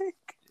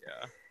 Like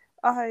Yeah.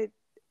 I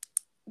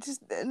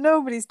just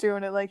nobody's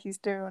doing it like he's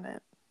doing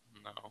it.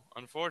 No,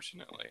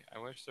 unfortunately, I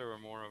wish there were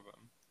more of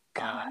them. Uh,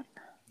 God,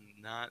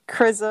 not yet.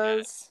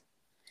 Crizzos.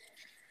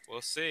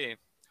 We'll see.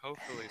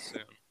 Hopefully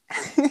soon.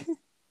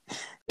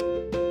 Do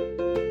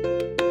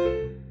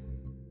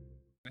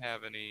you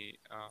have any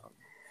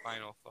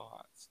final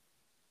thoughts?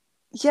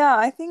 Yeah,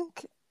 I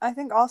think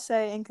I'll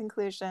say in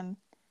conclusion,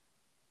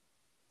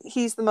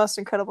 he's the most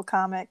incredible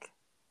comic.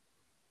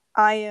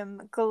 I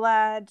am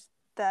glad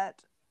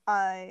that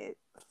I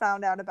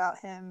found out about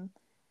him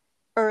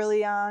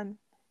early on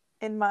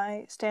in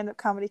my stand-up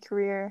comedy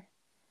career,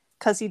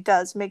 because he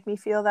does make me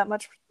feel that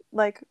much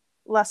like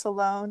less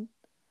alone.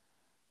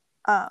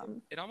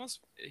 It almost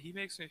he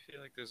makes me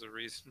feel like there's a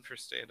reason for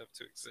stand up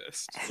to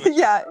exist, which is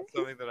Yeah. not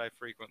something that I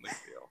frequently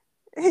feel.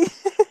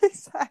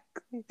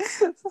 Exactly.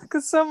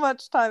 Because so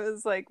much time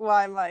is like,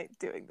 why am I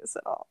doing this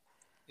at all?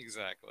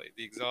 Exactly.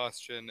 The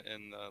exhaustion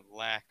and the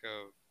lack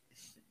of,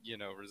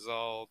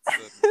 results,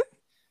 and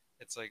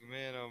it's like,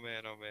 man, oh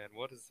man, oh man,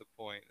 what is the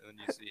point? And then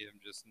you see him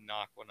just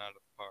knock one out of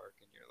the park,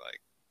 and you're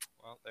like,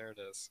 well, there it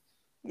is.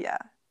 Yeah,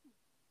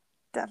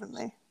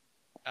 definitely.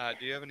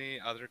 Do you have any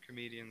other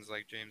comedians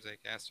like James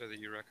Acaster that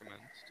you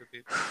recommend to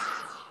people?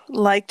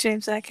 Like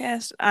James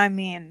Acaster? I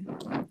mean,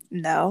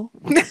 no.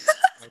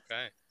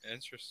 Okay,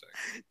 interesting.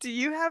 Do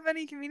you have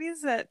any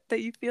comedians that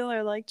you feel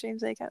are like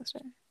James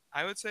Acaster?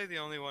 I would say the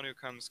only one who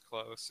comes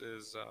close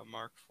is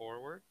Mark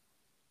Forward.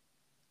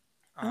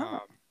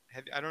 Oh,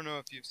 I don't know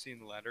if you've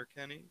seen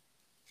Letterkenny,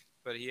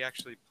 but he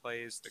actually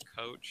plays the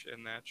coach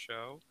in that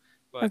show.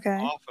 But okay.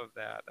 off of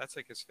that, that's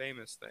like his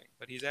famous thing.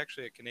 But he's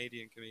actually a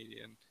Canadian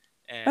comedian,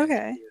 and he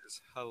Okay.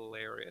 is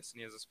hilarious. And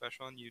he has a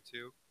special on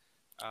YouTube.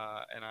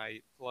 and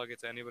I plug it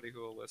to anybody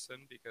who will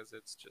listen because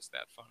it's just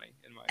that funny,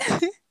 in my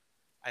opinion.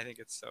 I think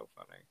it's so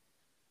funny.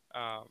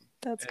 Um,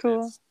 That's and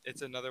cool.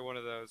 it's another one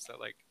of those that,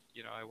 like,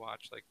 I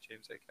watch like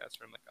James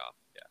Acaster. I'm like, oh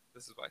yeah,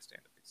 this is why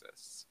stand up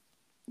exists.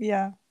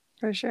 Yeah,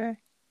 for sure.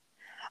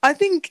 I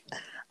think,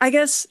 I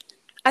guess,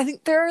 I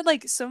think there are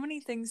like so many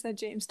things that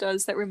James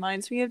does that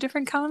reminds me of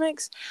different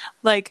comics.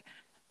 Like,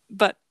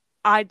 but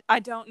I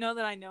don't know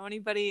that I know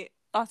anybody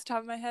off the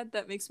top of my head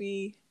that makes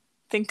me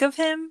think of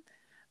him.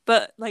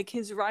 But like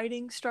his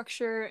writing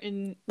structure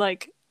and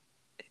like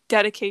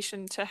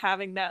dedication to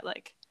having that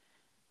like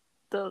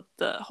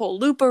the whole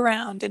loop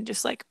around and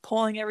just like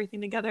pulling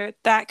everything together,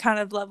 that kind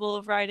of level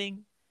of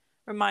writing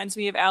reminds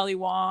me of Ali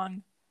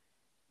Wong.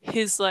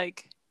 His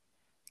like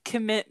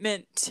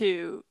commitment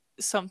to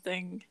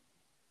something,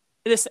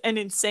 this an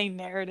insane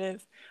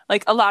narrative.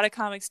 Like a lot of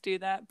comics do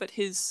that, but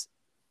his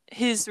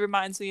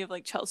reminds me of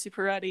like Chelsea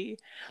Peretti.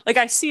 Like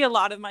I see a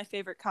lot of my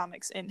favorite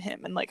comics in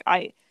him, and like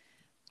I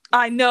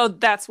know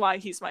that's why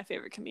he's my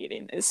favorite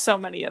comedian. Is so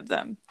many of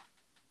them,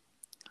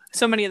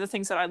 so many of the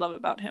things that I love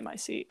about him, I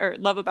see or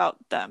love about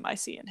them, I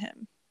see in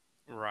him.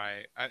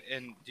 Right.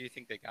 And do you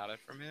think they got it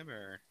from him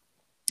or?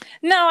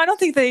 No, I don't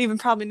think they even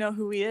probably know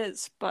who he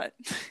is, but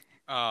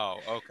Oh,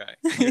 okay.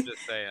 You're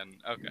just saying,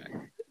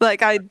 okay.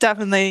 like I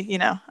definitely,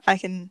 I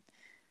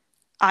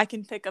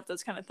can pick up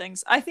those kind of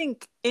things. I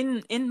think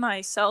in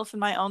myself and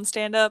my own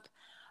stand up,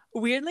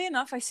 weirdly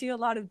enough, I see a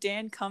lot of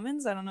Dan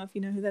Cummins. I don't know if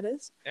you know who that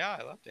is. Yeah,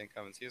 I love Dan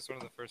Cummins. He was one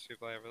of the first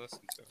people I ever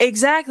listened to.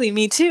 Exactly,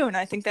 me too, and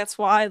I think that's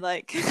why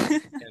like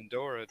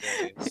Pandora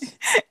days.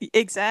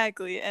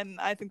 exactly, and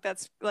I think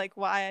that's like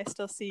why I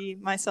still see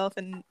myself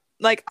in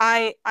like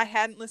I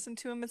hadn't listened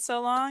to him in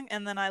so long,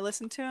 and then I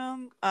listened to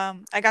him.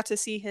 I got to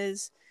see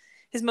his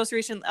most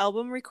recent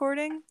album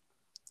recording.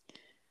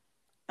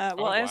 Oh,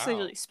 Well, wow.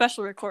 actually,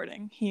 special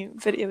recording.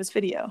 It was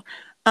video.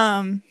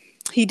 Um,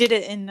 he did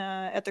it in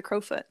at the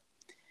Crowfoot,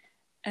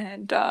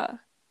 and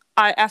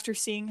I after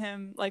seeing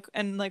him like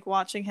and like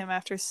watching him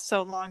after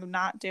so long of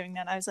not doing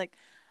that, I was like,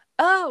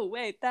 oh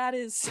wait, that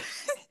is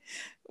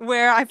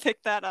where I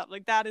picked that up.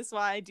 Like that is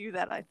why I do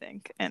that. I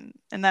think, and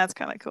that's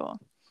kind of cool.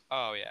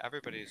 Oh, yeah.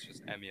 Everybody's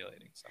just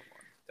emulating someone.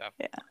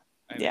 Yeah, Definitely.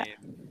 I yeah,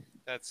 mean,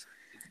 that's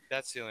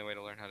that's the only way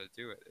to learn how to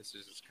do it is to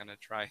just kind of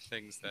try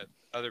things that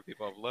other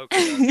people have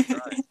low-key already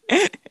tried.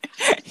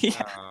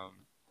 yeah,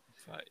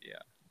 But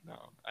yeah,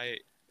 no.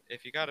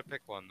 If you got to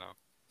pick one though,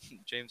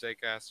 James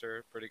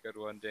Acaster, pretty good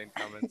one. Dan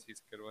Cummins,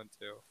 he's a good one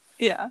too.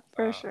 yeah,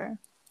 for Uh, sure.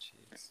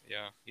 Jeez,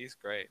 yeah, he's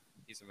great.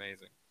 He's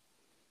amazing.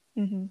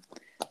 hmm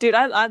Dude,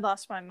 I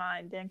lost my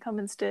mind. Dan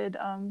Cummins did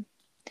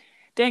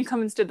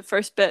the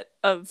first bit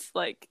of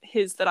like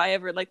his that I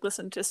ever like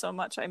listened to so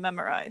much I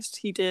memorized.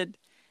 He did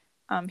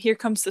Here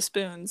Comes the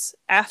Spoons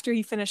after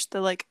he finished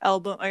the like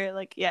album or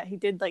like yeah, he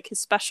did like his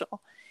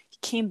special. He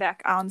came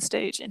back on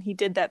stage and he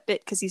did that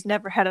bit cuz he's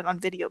never had it on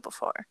video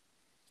before.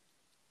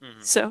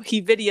 Hmm. So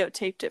he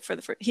videotaped it for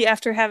the first he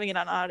after having it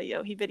on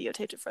audio, he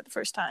videotaped it for the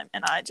first time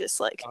and I just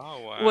like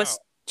Oh, wow. was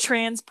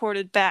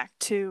transported back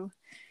to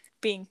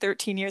being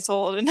 13 years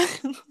old and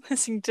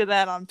listening to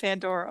that on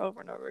Pandora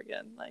over and over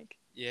again. Like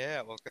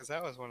Yeah, well, because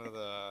that was one of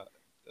the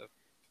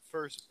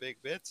first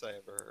big bits I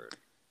ever heard.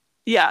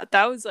 yeah,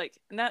 that was like,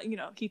 and that,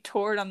 he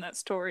toured on that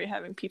story,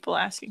 having people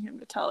asking him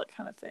to tell it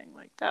kind of thing.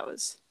 Like, that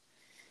was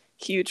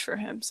huge for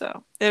him.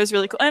 So it was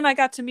really cool. Right. And I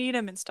got to meet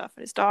him and stuff.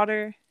 And his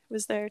daughter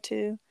was there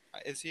too.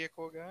 Is he a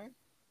cool guy?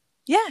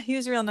 Yeah, he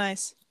was real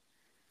nice.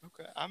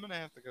 Okay, I'm gonna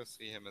have to go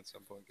see him at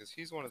some point because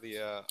he's one of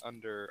the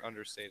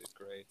understated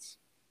greats.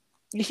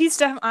 He's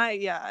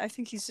definitely, yeah, I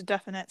think he's a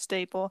definite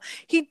staple.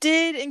 He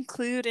did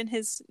include in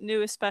his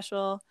newest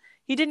special,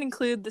 he did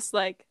include this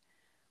like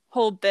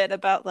whole bit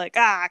about like,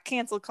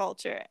 cancel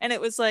culture. And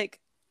it was like,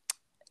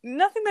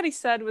 nothing that he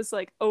said was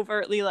like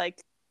overtly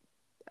like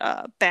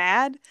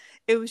bad.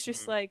 It was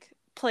just Hmm. like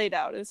played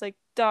out. It was like,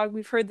 dog,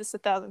 we've heard this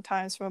 1,000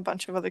 times from a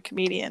bunch of other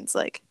comedians.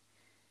 Like,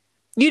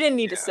 you didn't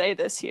need to Yeah, say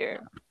this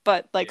here,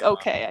 but like, yeah.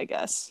 okay, I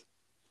guess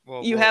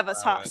Well, you we'll have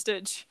us allow it.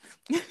 hostage.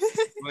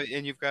 Well,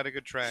 and you've got a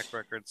good track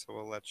record, so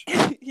we'll let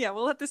you. Yeah,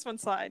 we'll let this one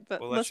slide,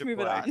 but We'll let let's you move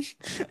it play.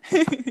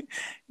 on.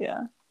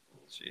 Yeah,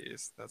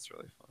 Jeez, that's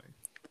really funny.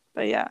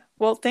 but yeah.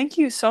 Well, thank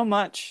you so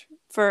much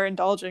for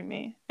indulging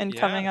me and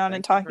Yeah, coming on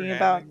and thank you for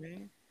having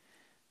me.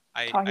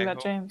 I talking I about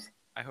hope James.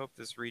 I hope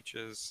this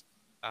reaches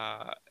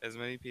as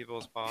many people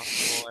as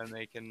possible, and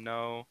they can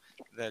know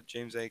that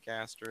James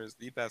Acaster is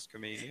the best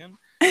comedian,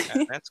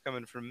 and that's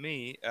coming from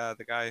me,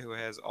 the guy who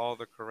has all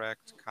the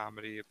correct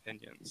comedy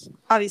opinions.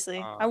 Obviously,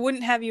 I Um,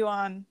 wouldn't have you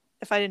on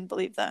if I didn't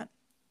believe that.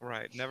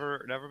 right,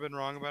 never been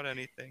wrong about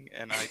anything,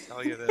 and I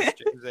tell you this,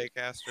 James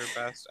Acaster,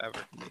 best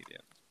ever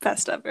comedian.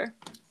 Best ever.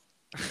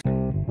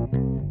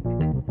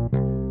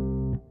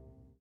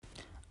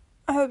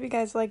 I hope you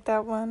guys liked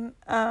that one.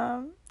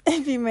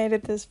 If you made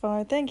it this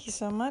far, thank you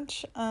so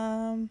much.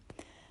 I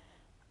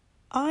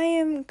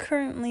am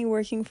currently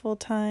working full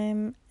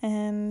time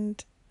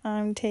and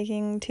I'm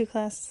taking 2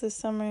 classes this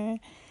summer.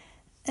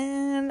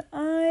 And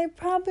I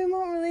probably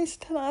won't release a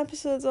ton of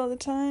episodes all the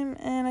time,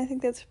 and I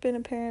think that's been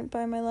apparent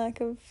by my lack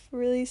of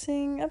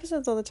releasing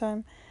episodes all the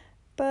time.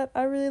 But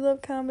I really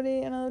love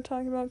comedy, and I love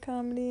talking about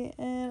comedy,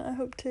 and I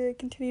hope to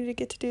continue to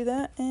get to do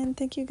that. And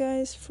thank you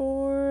guys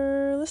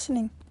for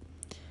listening.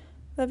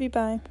 Love you,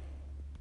 bye.